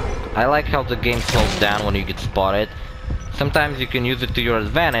 fuck. I like how the game slows down when you get spotted. Sometimes you can use it to your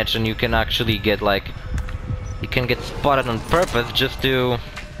advantage, and you can actually get, like... you can get spotted on purpose just to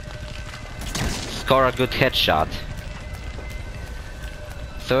score a good headshot.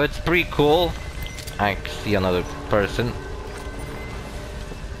 So it's pretty cool. I see another person.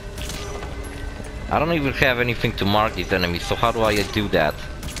 I don't even have anything to mark these enemies, so how do I do that?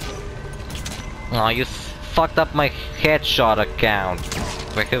 Oh, you fucked up my headshot account.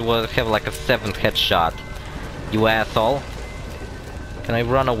 I have like a 7th headshot. You asshole. Can I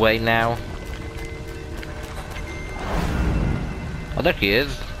run away now? Oh, there he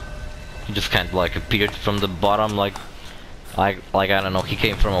is. He just kind of like appeared from the bottom, like I don't know, he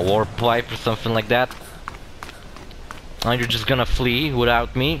came from a warp pipe or something like that. And you're just gonna flee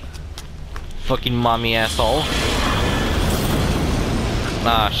without me? Fucking mommy asshole.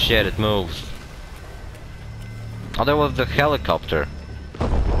 Ah shit, it moves. Oh, there was the helicopter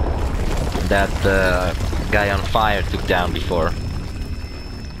that the guy on fire took down before.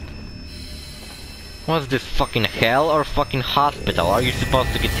 Was this fucking hell or fucking hospital? Are you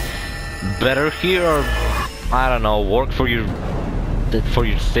supposed to get better here, or I don't know, work for your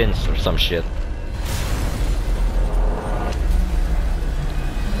sins or some shit?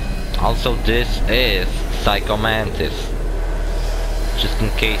 Also, this is Psycho Mantis. Just in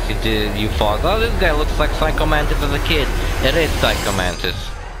case you thought, oh, this guy looks like Psycho Mantis as a kid. It is Psycho Mantis.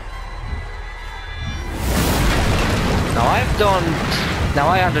 Now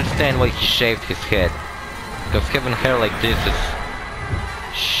I understand why he shaved his head. Because having hair like this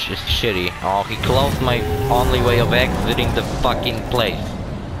is shitty. Oh, he closed my only way of exiting the fucking place.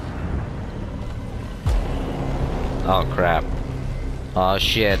 Oh crap. Oh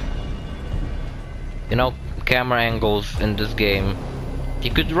shit. You know, camera angles in this game,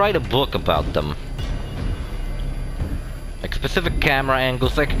 you could write a book about them. Like specific camera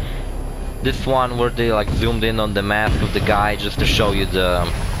angles, like this one where they like zoomed in on the mask of the guy just to show you the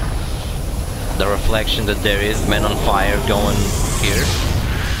reflection that there is man on fire going here.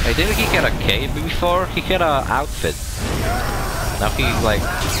 Hey, didn't he get a cape before? He had a outfit. Now his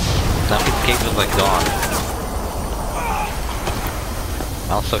cape is like gone.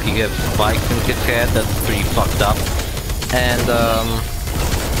 Also, he has spikes in his head. That's pretty fucked up. And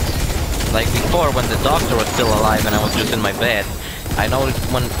like before, when the doctor was still alive and I was just in my bed, I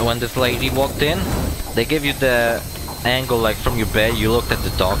noticed when this lady walked in, they gave you the angle like from your bed. You looked at the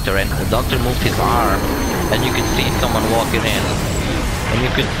doctor, and the doctor moved his arm, and you could see someone walking in. And you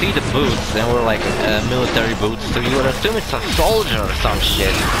could see the boots, and were like military boots, so you would assume it's a soldier or some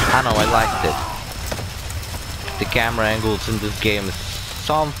shit. I know, I liked it. The camera angles in this game is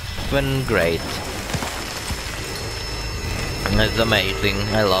something great. It's amazing,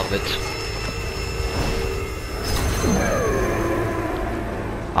 I love it.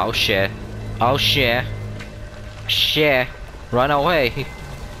 Oh shit. Oh shit. Shit. Run away.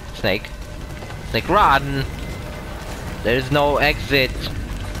 Snake. Snake, run! There's no exit.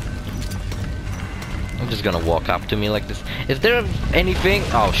 I'm just gonna walk up to me like this. Is there anything?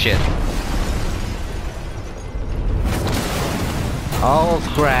 Oh shit. Oh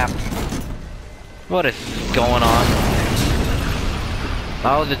crap. What is going on?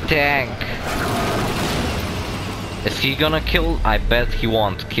 Oh, the tank. Is he gonna kill? I bet he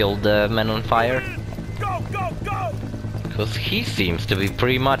won't kill the man on fire. Go, go, go! Because he seems to be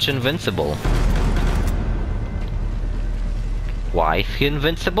pretty much invincible. Why is he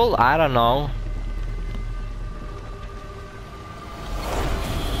invincible? I don't know.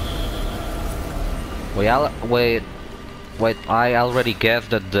 Wait, I already guessed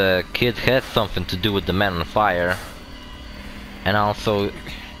that the kid has something to do with the man on fire. And also,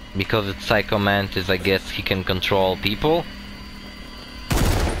 because it's Psycho Mantis, I guess he can control people.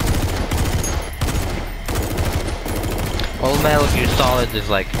 Well, Metal Gear Solid is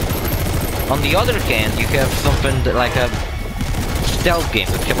like... On the other hand, you have something that, like a stealth game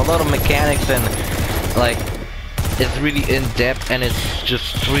that have a lot of mechanics and like it's really in-depth and it's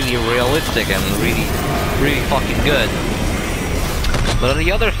just really realistic and really fucking good. But on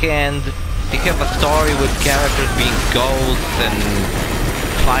the other hand, you have a story with characters being ghosts and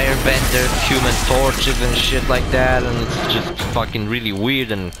firebenders, human torches and shit like that, and it's just fucking really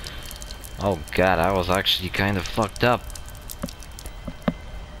weird and... Oh god, I was actually kind of fucked up.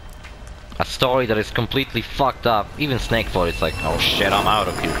 A story that is completely fucked up. Even Snake thought it's like, oh shit, I'm out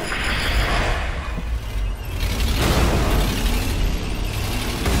of here.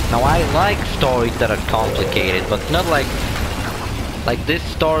 Now I like stories that are complicated, but not like this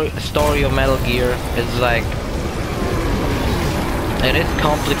story of Metal Gear is like... It is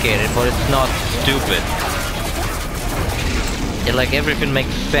complicated, but it's not stupid. It like everything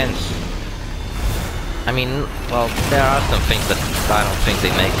makes sense. I mean, well, there are some things that I don't think they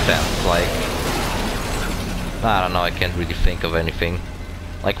make sense, like... I don't know, I can't really think of anything.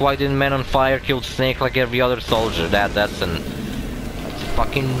 Like, why didn't Man on Fire kill Snake like every other soldier? That's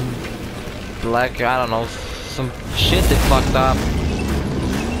fucking... Like, I don't know, some shit they fucked up.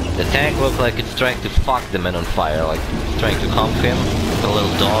 The tank looks like it's trying to fuck the Man on Fire, like, it's trying to hump him, like a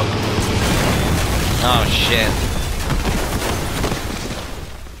little dog. Oh shit.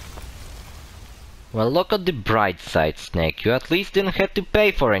 Well, look at the bright side, Snake. You at least didn't have to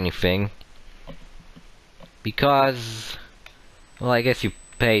pay for anything. Because... Well, I guess you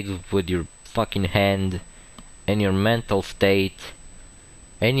paid with your fucking hand, and your mental state,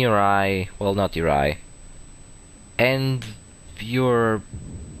 and your eye... Well, not your eye. And... your...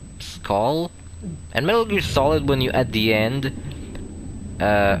 skull? And Metal Gear Solid, when you at the end...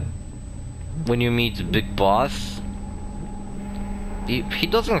 when you meet the big boss... He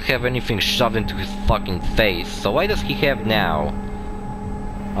doesn't have anything shoved into his fucking face, so why does he have now?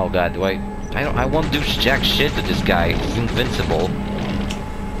 Oh god, I won't do jack shit to this guy, he's invincible.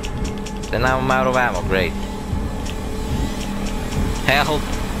 And now I'm out of ammo, great. Help!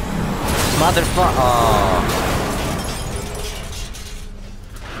 Motherfucker!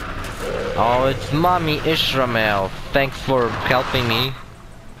 Oh, it's Mommy Ishramel, thanks for helping me.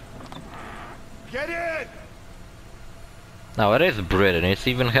 Get in! Now it is Britain, it's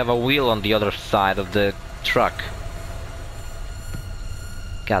even have a wheel on the other side of the truck.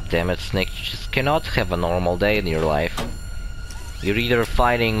 God damn it, Snake, you just cannot have a normal day in your life. You're either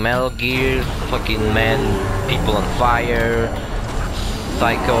fighting Metal Gear, fucking men, people on fire,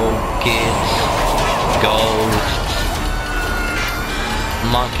 psycho kids, ghosts,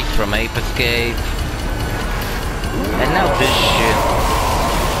 monkeys from Ape Escape, and now this shit.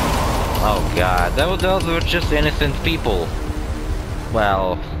 Oh god, those were just innocent people.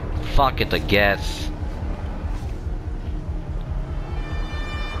 Well, fuck it, I guess.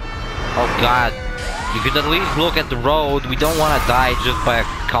 Oh god, you could at least look at the road. We don't want to die just by a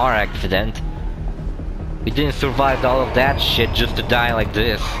car accident. We didn't survive all of that shit just to die like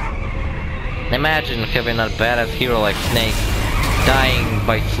this. Imagine having a badass hero like Snake dying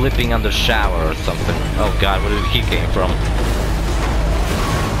by slipping under shower or something. Oh god, where did he came from?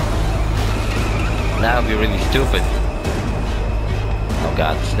 That would be really stupid. Oh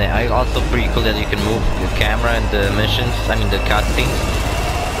god, Snake. Also pretty cool that you can move the camera and the missions, I mean the cutscenes.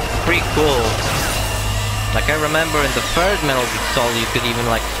 Pretty cool. Like I remember in the first Metal Gear Solid you could even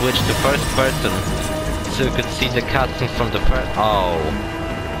like switch to first person. So you could see the cutscenes from the first... Oh.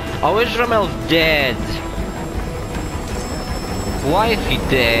 Oh, Ishramel's dead. Why is he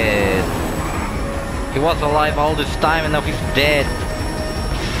dead? He was alive all this time and now he's dead.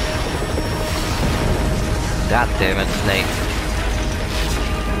 God damn it, Snake.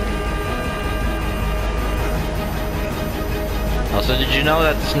 Also, did you know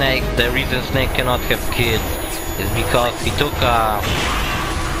that Snake, the reason Snake cannot have kids is because he took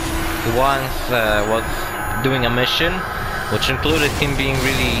he once was doing a mission which included him being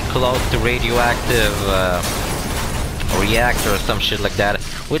really close to radioactive reactor or some shit like that,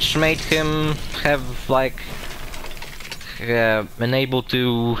 which made him have like been able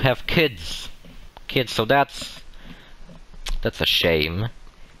to have kids. So that's That's a shame.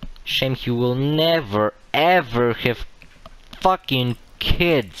 Shame he will never ever have fucking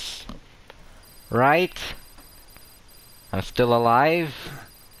kids. Right? I'm still alive?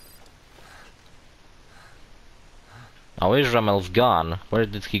 Oh, Israel's gone. Where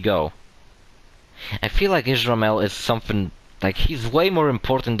did he go? I feel like Israel is something... like, he's way more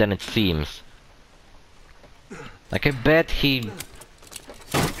important than it seems. Like, I bet he...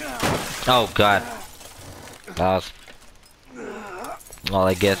 Oh god. That was... well,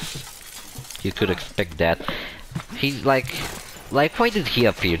 I guess you could expect that. He's like, why did he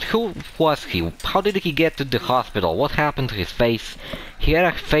appear? Who was he? How did he get to the hospital? What happened to his face? He had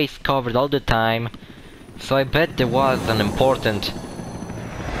a face covered all the time, so I bet there was an important,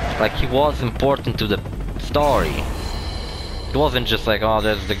 like, he was important to the story. It wasn't just like, oh,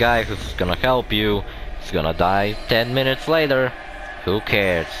 there's the guy who's gonna help you, he's gonna die 10 minutes later. Who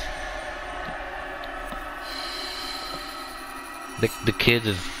cares? The kid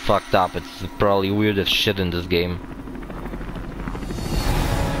is fucked up. It's probably weirdest shit in this game.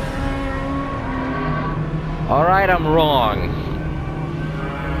 Alright, I'm wrong.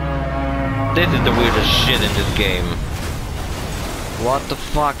 This is the weirdest shit in this game. What the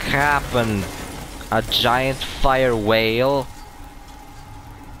fuck happened? A giant fire whale?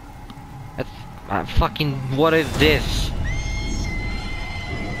 That's... fucking... what is this?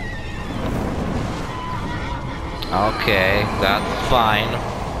 Okay, that's fine.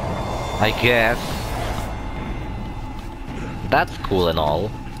 I guess. That's cool and all.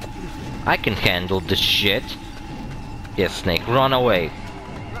 I can handle this shit. Yes, Snake, run away.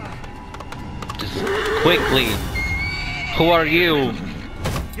 Just quickly. Who are you?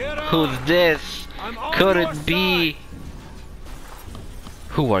 Who's this? Could it be?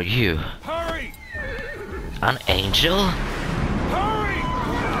 Who are you? Hurry! An angel? Hurry!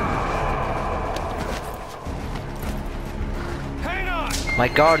 Hang on! My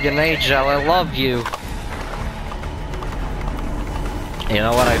guardian angel, I love you. You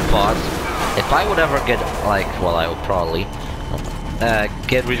know what I thought? If I would ever get, like, well, I would probably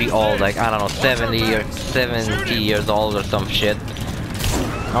get really old, like, I don't know, 70 years old or some shit.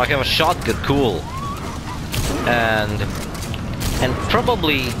 I have a shotgun, cool. And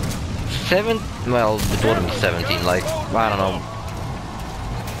probably well, it wouldn't be 17, like, I don't know.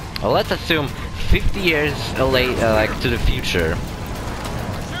 Well, let's assume 50 years like, to the future.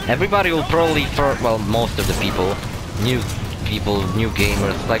 Everybody will probably, well, most of the people, new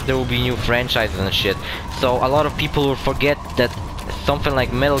gamers, like, there will be new franchises and shit. So a lot of people will forget that something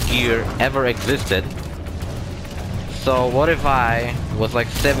like Metal Gear ever existed. So what if I was like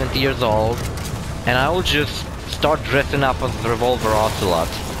 70 years old and I would just start dressing up as Revolver Ocelot?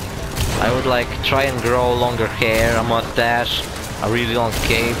 I would like try and grow longer hair, a mustache, a really long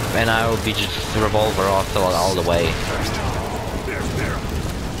cape, and I would be just Revolver Ocelot all the way.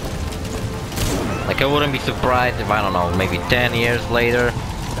 Like, I wouldn't be surprised if, I don't know, maybe 10 years later...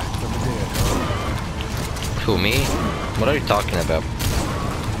 Who, me? What are you talking about?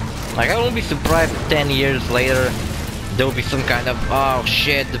 Like, I wouldn't be surprised if 10 years later there will be some kind of, oh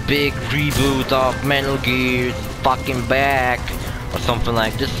shit, the big reboot of Metal Gear is fucking back, or something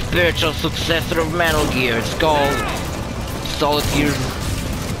like the spiritual successor of Metal Gear. It's called Solid Gear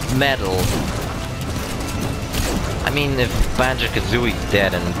Metal. I mean, if Banjo-Kazooie is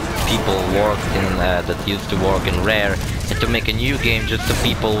dead and people worked in that used to work in Rare, and to make a new game just so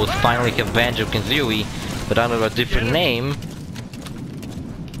people would finally have Banjo-Kazooie, but under a different name,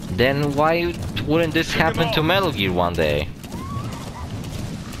 then why wouldn't this happen to Metal Gear one day?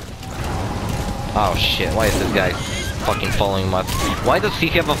 Oh shit, why is this guy fucking following my... Why does he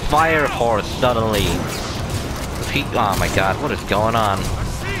have a fire horse suddenly? Does he... Oh my god, what is going on?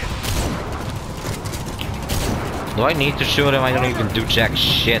 Do I need to shoot him? I don't even do jack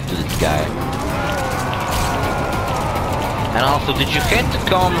shit to this guy. And also, did you have to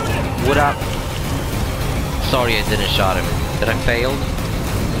come without... Sorry, I didn't shot him. Did I fail?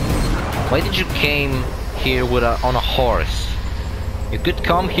 Why did you came here with on a horse? You could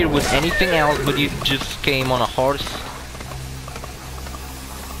come here with anything else, but you just came on a horse?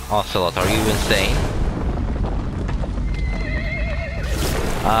 Ocelot, are you insane?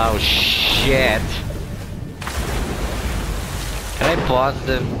 Oh shit. Can I pause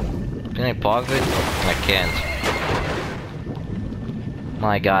the... Can I pause it? I can't.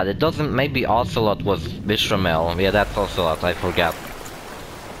 My god, it doesn't... Maybe Ocelot was Bishramel. Yeah, that's Ocelot, I forgot.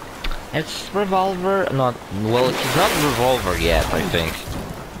 It's Revolver... Not... Well, he's not Revolver yet, I think.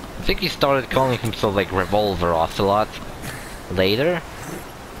 I think he started calling himself, like, Revolver Ocelot later.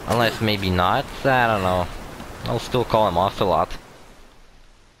 Unless maybe not. I don't know. I'll still call him Ocelot.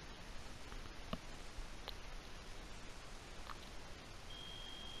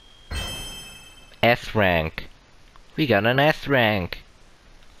 S rank. We got an S rank.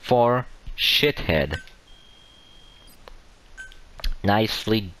 For shithead.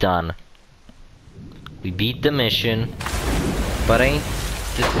 Nicely done. We beat the mission. But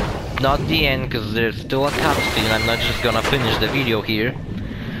this is not the end, because there's still a cutscene. I'm not just gonna finish the video here.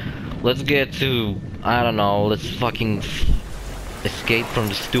 Let's get to, I don't know, let's fucking escape from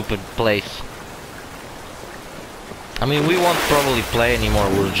the stupid place. I mean, we won't probably play anymore,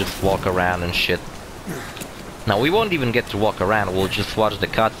 we'll just walk around and shit. No, we won't even get to walk around, we'll just watch the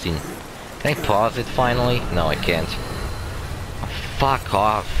cutscene. Can I pause it finally? No, I can't. Oh, fuck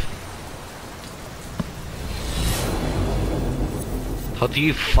off. How do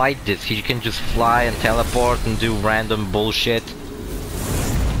you fight this? You can just fly and teleport and do random bullshit.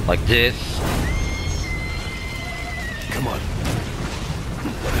 Like this. Come on.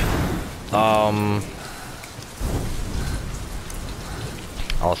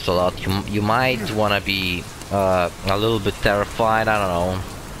 Also, you might wanna be a little bit terrified. I don't know.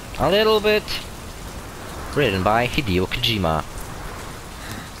 A little bit. Written by Hideo Kojima.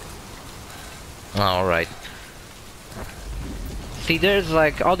 Alright. See, there's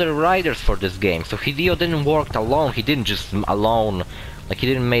like other writers for this game, so Hideo didn't work alone. He didn't just alone, like he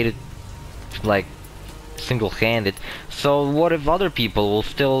didn't made it like single-handed. So what if other people will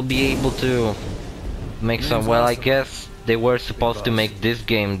still be able to make some? Well, I guess they were supposed to make this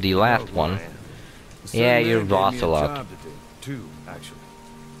game the last one. Yeah, you're Ocelot. Two, actually.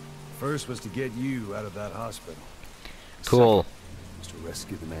 First was to get you out of that hospital. Cool. Second was to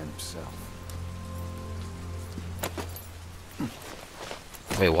rescue the man himself.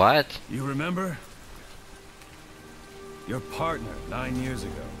 Wait, what? You remember? Your partner 9 years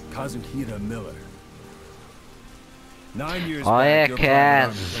ago, Kazuhira Miller. 9 years Oh, back, yeah, your Kaz.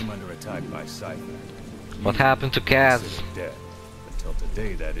 Kaz came under attack by Cypher. What You happened to were Kaz? considered dead. Until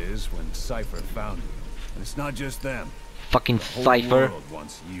today, that is, when Cypher found you. And it's not just them. Fucking The whole Cypher. world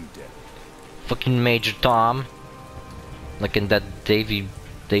wants you dead. Fucking Major Tom. Like in that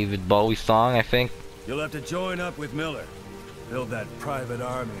David Bowie song, I think. You'll have to join up with Miller. Build that private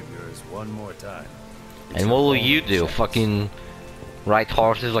army of yours one more time. And what will you do? Fucking ride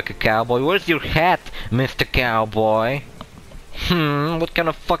horses like a cowboy? Where's your hat, Mr. Cowboy? What kind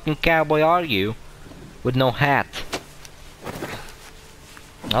of fucking cowboy are you? With no hat.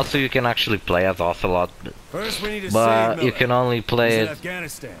 Also, you can actually play as Ocelot. First, we need to But save you Miller. can only play He's in it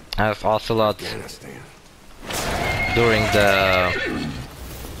Afghanistan. as Ocelot Afghanistan. during the...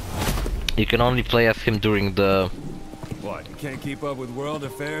 You can only play as him during the What? You can't keep up with world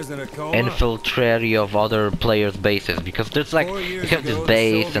affairs in a coma? infiltrate of other players' bases, because there's like, 4 you years have this ago, the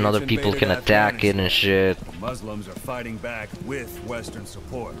base and other Soviets people can invaded attack it and shit. The Muslims are fighting back with Western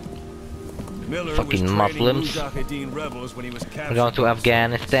support. Miller Fucking was Muslims. Mujahideen rebels when he was captured. We're going to by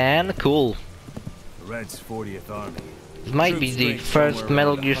Afghanistan, cool. the Reds' 40th Army. This might be Troops the ranked first somewhere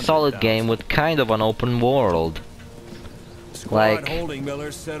Metal around Gear Solid 100,000. game with kind of an open world. Squad Like, holding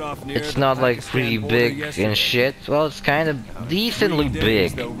Miller set off near it's the not like Pakistan pretty border big yesterday. and shit. Well, it's kind of decently 3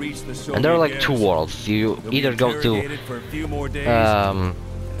 days big. they'll reach the And there are Soviet like two garrison. worlds. You They'll be either go to interrogated for a few more days,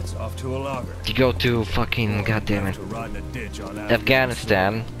 it's off to a logger. you go to fucking goddammit To rot in a ditch on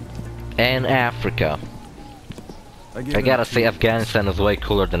Afghanistan and Africa. give I them gotta a say few. Afghanistan is way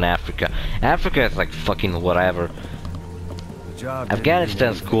cooler than Africa. Africa is like fucking whatever. The job didn't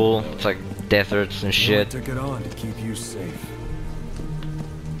Afghanistan's mean cool. anything, It's like deserts and though. shit. Miller took it on to keep you safe.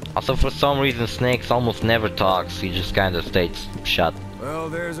 Also, for some reason, Snakes almost never talks. He just kind of stays shut. Well,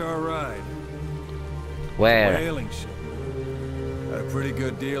 there's our ride. Where? Whaling ship. Had a pretty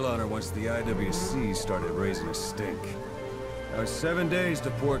good deal on her once the IWC started raising a stink. Now it's 7 days to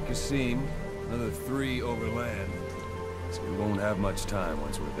Port Qasim, another 3 overland. So we won't have much time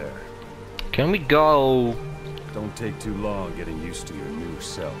once we're there. Can we go? Don't take too long getting used to your new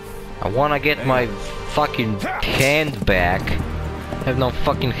self. I wanna get my fucking hand back. I have no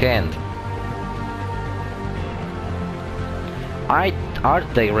fucking hand.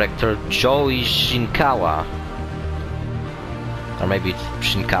 Art director Joey Shinkawa. Or maybe it's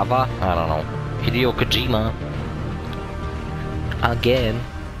Shinkawa? I don't know. Hideo Kojima. Again.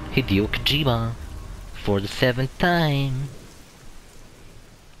 Hideo Kojima. For the 7th time.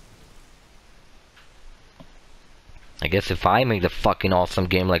 I guess if I make a fucking awesome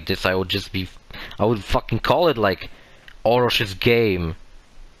game like this, I would fucking call it like OrosZ game.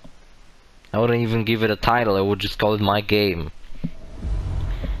 I wouldn't even give it a title, I would just call it my game.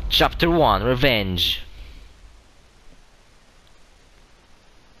 Chapter 1, Revenge.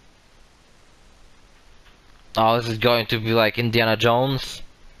 Oh, this is going to be like Indiana Jones?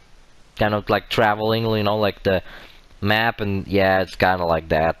 Kind of like traveling, you know, like the map, and yeah, it's kind of like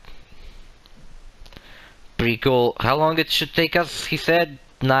that. pretty cool. How long it should take us, he said?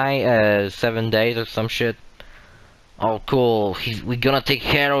 7 days or some shit. Oh, cool. We're gonna take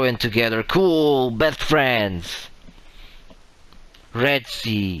heroin together. Cool. Best friends. Red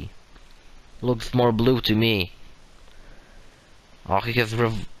Sea. Looks more blue to me. Oh,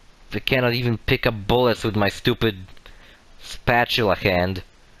 I cannot even pick up bullets with my stupid spatula hand.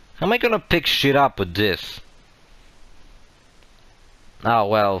 How am I gonna pick shit up with this? Oh,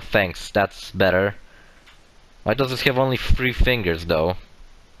 well, thanks. That's better. Why does this have only 3 fingers, though?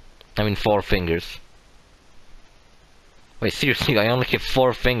 I mean, 4 fingers. Wait, seriously, I only have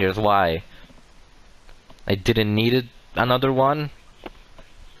 4 fingers. Why? I didn't need it. Another one?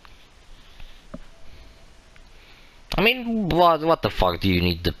 I mean, what the fuck do you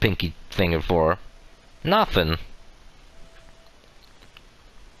need the pinky finger for? Nothing.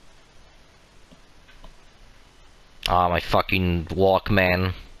 Ah, my fucking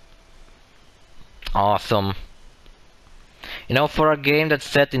Walkman. Awesome. You know, for a game that's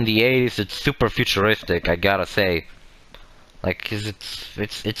set in the 80s, it's super futuristic, I gotta say. Like, 'cause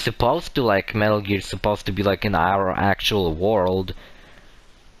it's supposed to, like, Metal Gear's supposed to be like in our actual world.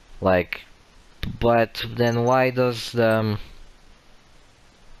 Like, but then why does a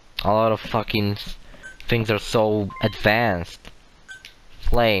lot of fucking things are so advanced?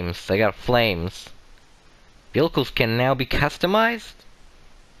 Flames, I got flames. Vehicles can now be customized?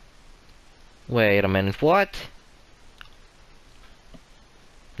 Wait a minute, what?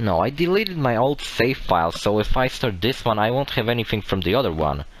 No, I deleted my old save file, so if I start this one, I won't have anything from the other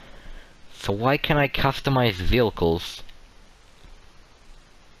one. So why can I customize vehicles?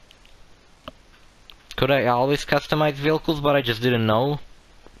 Could I always customize vehicles, but I just didn't know?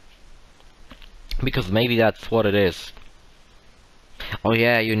 Because maybe that's what it is. Oh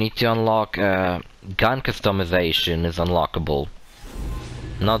yeah, you need to unlock gun customization is unlockable.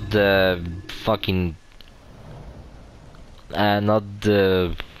 Not the fucking not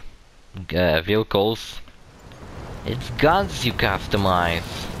the vehicles. It's guns you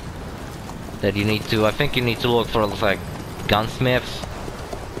customize. That you need to, I think you need to look for like gunsmiths.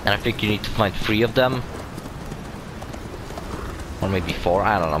 And I think you need to find 3 of them. Or maybe 4,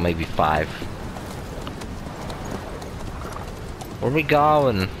 I don't know, maybe 5. Where we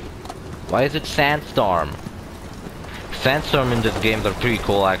going? Why is it Sandstorm? Sandstorm in this game are pretty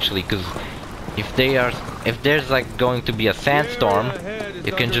cool actually, cause if there's like going to be a sandstorm,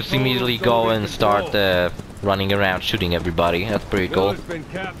 you can just immediately go and start running around shooting everybody. That's pretty cool. Been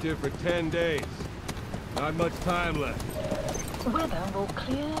captive for 10 days. Not much time left. Weather will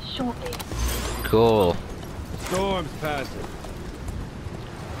clear shortly. Cool. Storm's passing.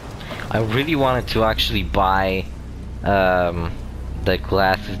 I really wanted to actually buy the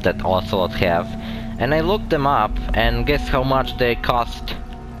glasses that Ocelot have, and I looked them up, and guess how much they cost?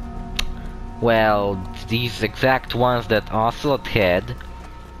 Well, these exact ones that Ocelot have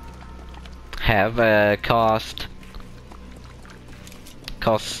cost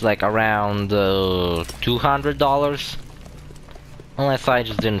like around $200, unless I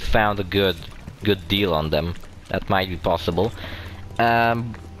just didn't found a good deal on them. That might be possible.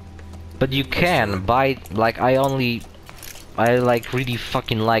 But you can buy, like, I like really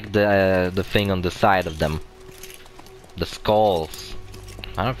fucking like the thing on the side of them, the skulls.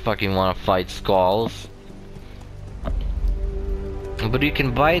 I don't fucking want to fight skulls. But you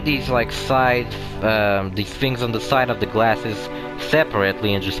can buy these like these things on the side of the glasses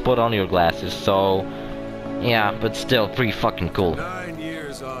separately and just put on your glasses. So yeah, but still pretty fucking cool. 9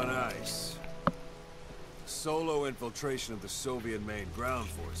 years on ice. Solo infiltration of the Soviet main ground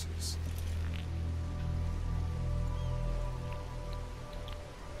forces.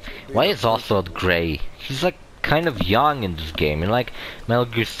 Why is Ocelot gray? He's like kind of young in this game. In like Metal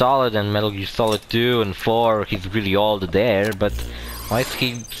Gear Solid and Metal Gear Solid 2 and 4, he's really old there, but why is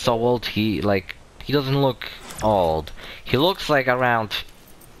he so old? He doesn't look old. He looks like around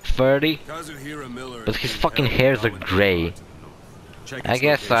 30, but his fucking hairs are gray. I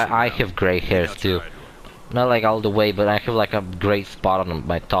guess I have gray hairs too. Not like all the way, but I have like a gray spot on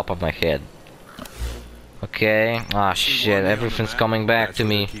my top of my head. Okay. Ah shit, everything's coming back to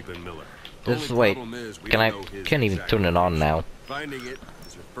me. Wait, can't even turn it on now.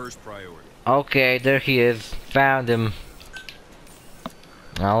 Okay, there he is. Found him.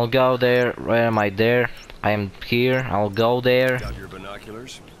 I'll go there. Where am I? There. I am here. I'll go there. Got your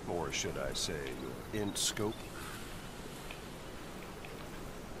binoculars, or should I say, your int scope?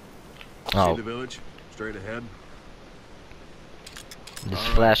 Oh. See the village? Straight ahead. This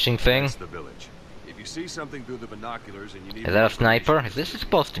flashing thing. That's the village. If you see something through the binoculars and you need... Is that a sniper? Is this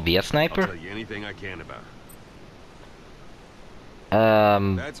supposed to be a I'll sniper? tell you anything I can about it.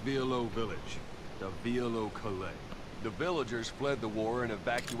 That's Violo village. the Calais. The villagers fled the war and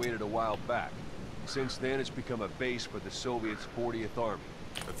evacuated a while back. Since then, it's become a base for the Soviets' 40th Army.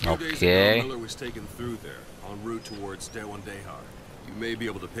 A few days ago, Miller was taken through there, en route towards Dewandehar. You may be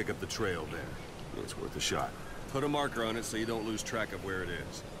able to pick up the trail there. It's worth a shot. Put a marker on it so you don't lose track of where it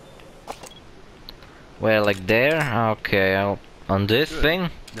is. Well, like there? Okay, on this thing?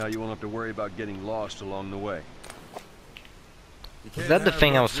 Now you won't have to worry about getting lost along the way. Is that the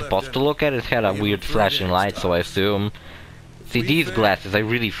thing I was supposed to look at? It had a weird flashing light, so I assume. See, these glasses, I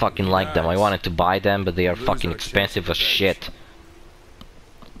really fucking like them. I wanted to buy them, but they are fucking expensive as shit.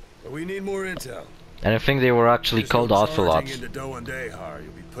 We need more intel. And I think they were actually called ocelots. Into Dewandehar,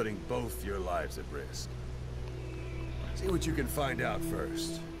 you'll be putting both your lives at risk. See what you can find out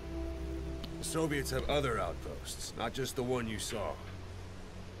first. The Soviets have other outposts, not just the one you saw.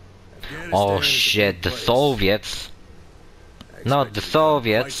 Oh shit, the Soviets. Not the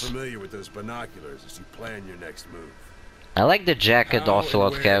Soviets. Familiar with those binoculars as you plan your next move. I like the jacket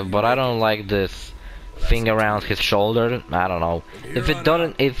Ocelot have, but I don't like this thing around his shoulder. I don't know. If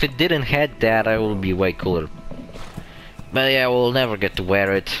it didn't have that, I would be way cooler. But yeah, we'll never get to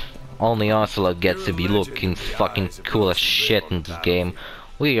wear it. Only Ocelot gets to be looking fucking cool as shit in this game.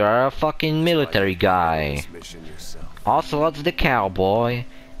 We are a fucking military guy. Ocelot's the cowboy,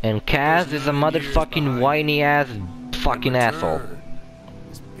 and Kaz is a motherfucking whiny ass fucking asshole.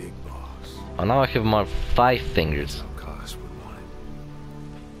 Oh, now I have my 5 fingers.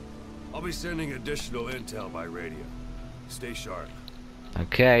 I'll be sending additional intel by radio. Stay sharp.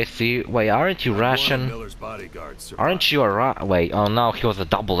 Okay, see, wait, aren't you Russian? Aren't you a wait, oh no, he was a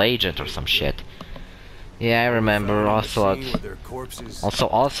double agent or some shit. Yeah, I remember Ocelot. Also,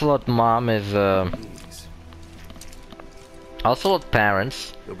 Ocelot mom is, Ocelot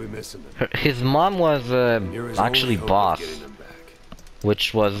parents. His mom was, actually Boss,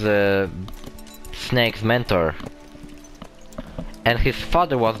 which was, Snake's mentor. And his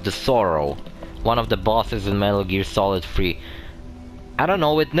father was the Sorrow, one of the bosses in Metal Gear Solid 3. I don't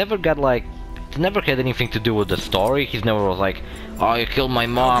know, it never got like... It never had anything to do with the story. He never was like, oh, you killed my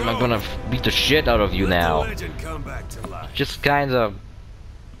mom, I'm gonna beat the shit out of you now. Just kinda...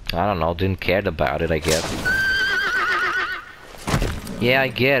 I don't know, didn't care about it, I guess. Yeah, I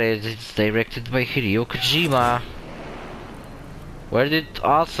get it, it's directed by Hideo Kojima. Where did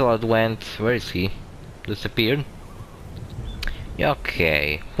Ocelot went? Where is he? Disappeared?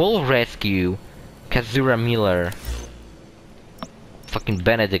 Okay, we'll rescue Kazura Miller. Fucking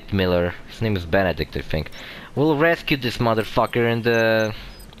Benedict Miller. His name is Benedict, I think. We'll rescue this motherfucker in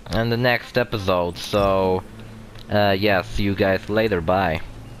the next episode. So, yeah, see you guys later. Bye.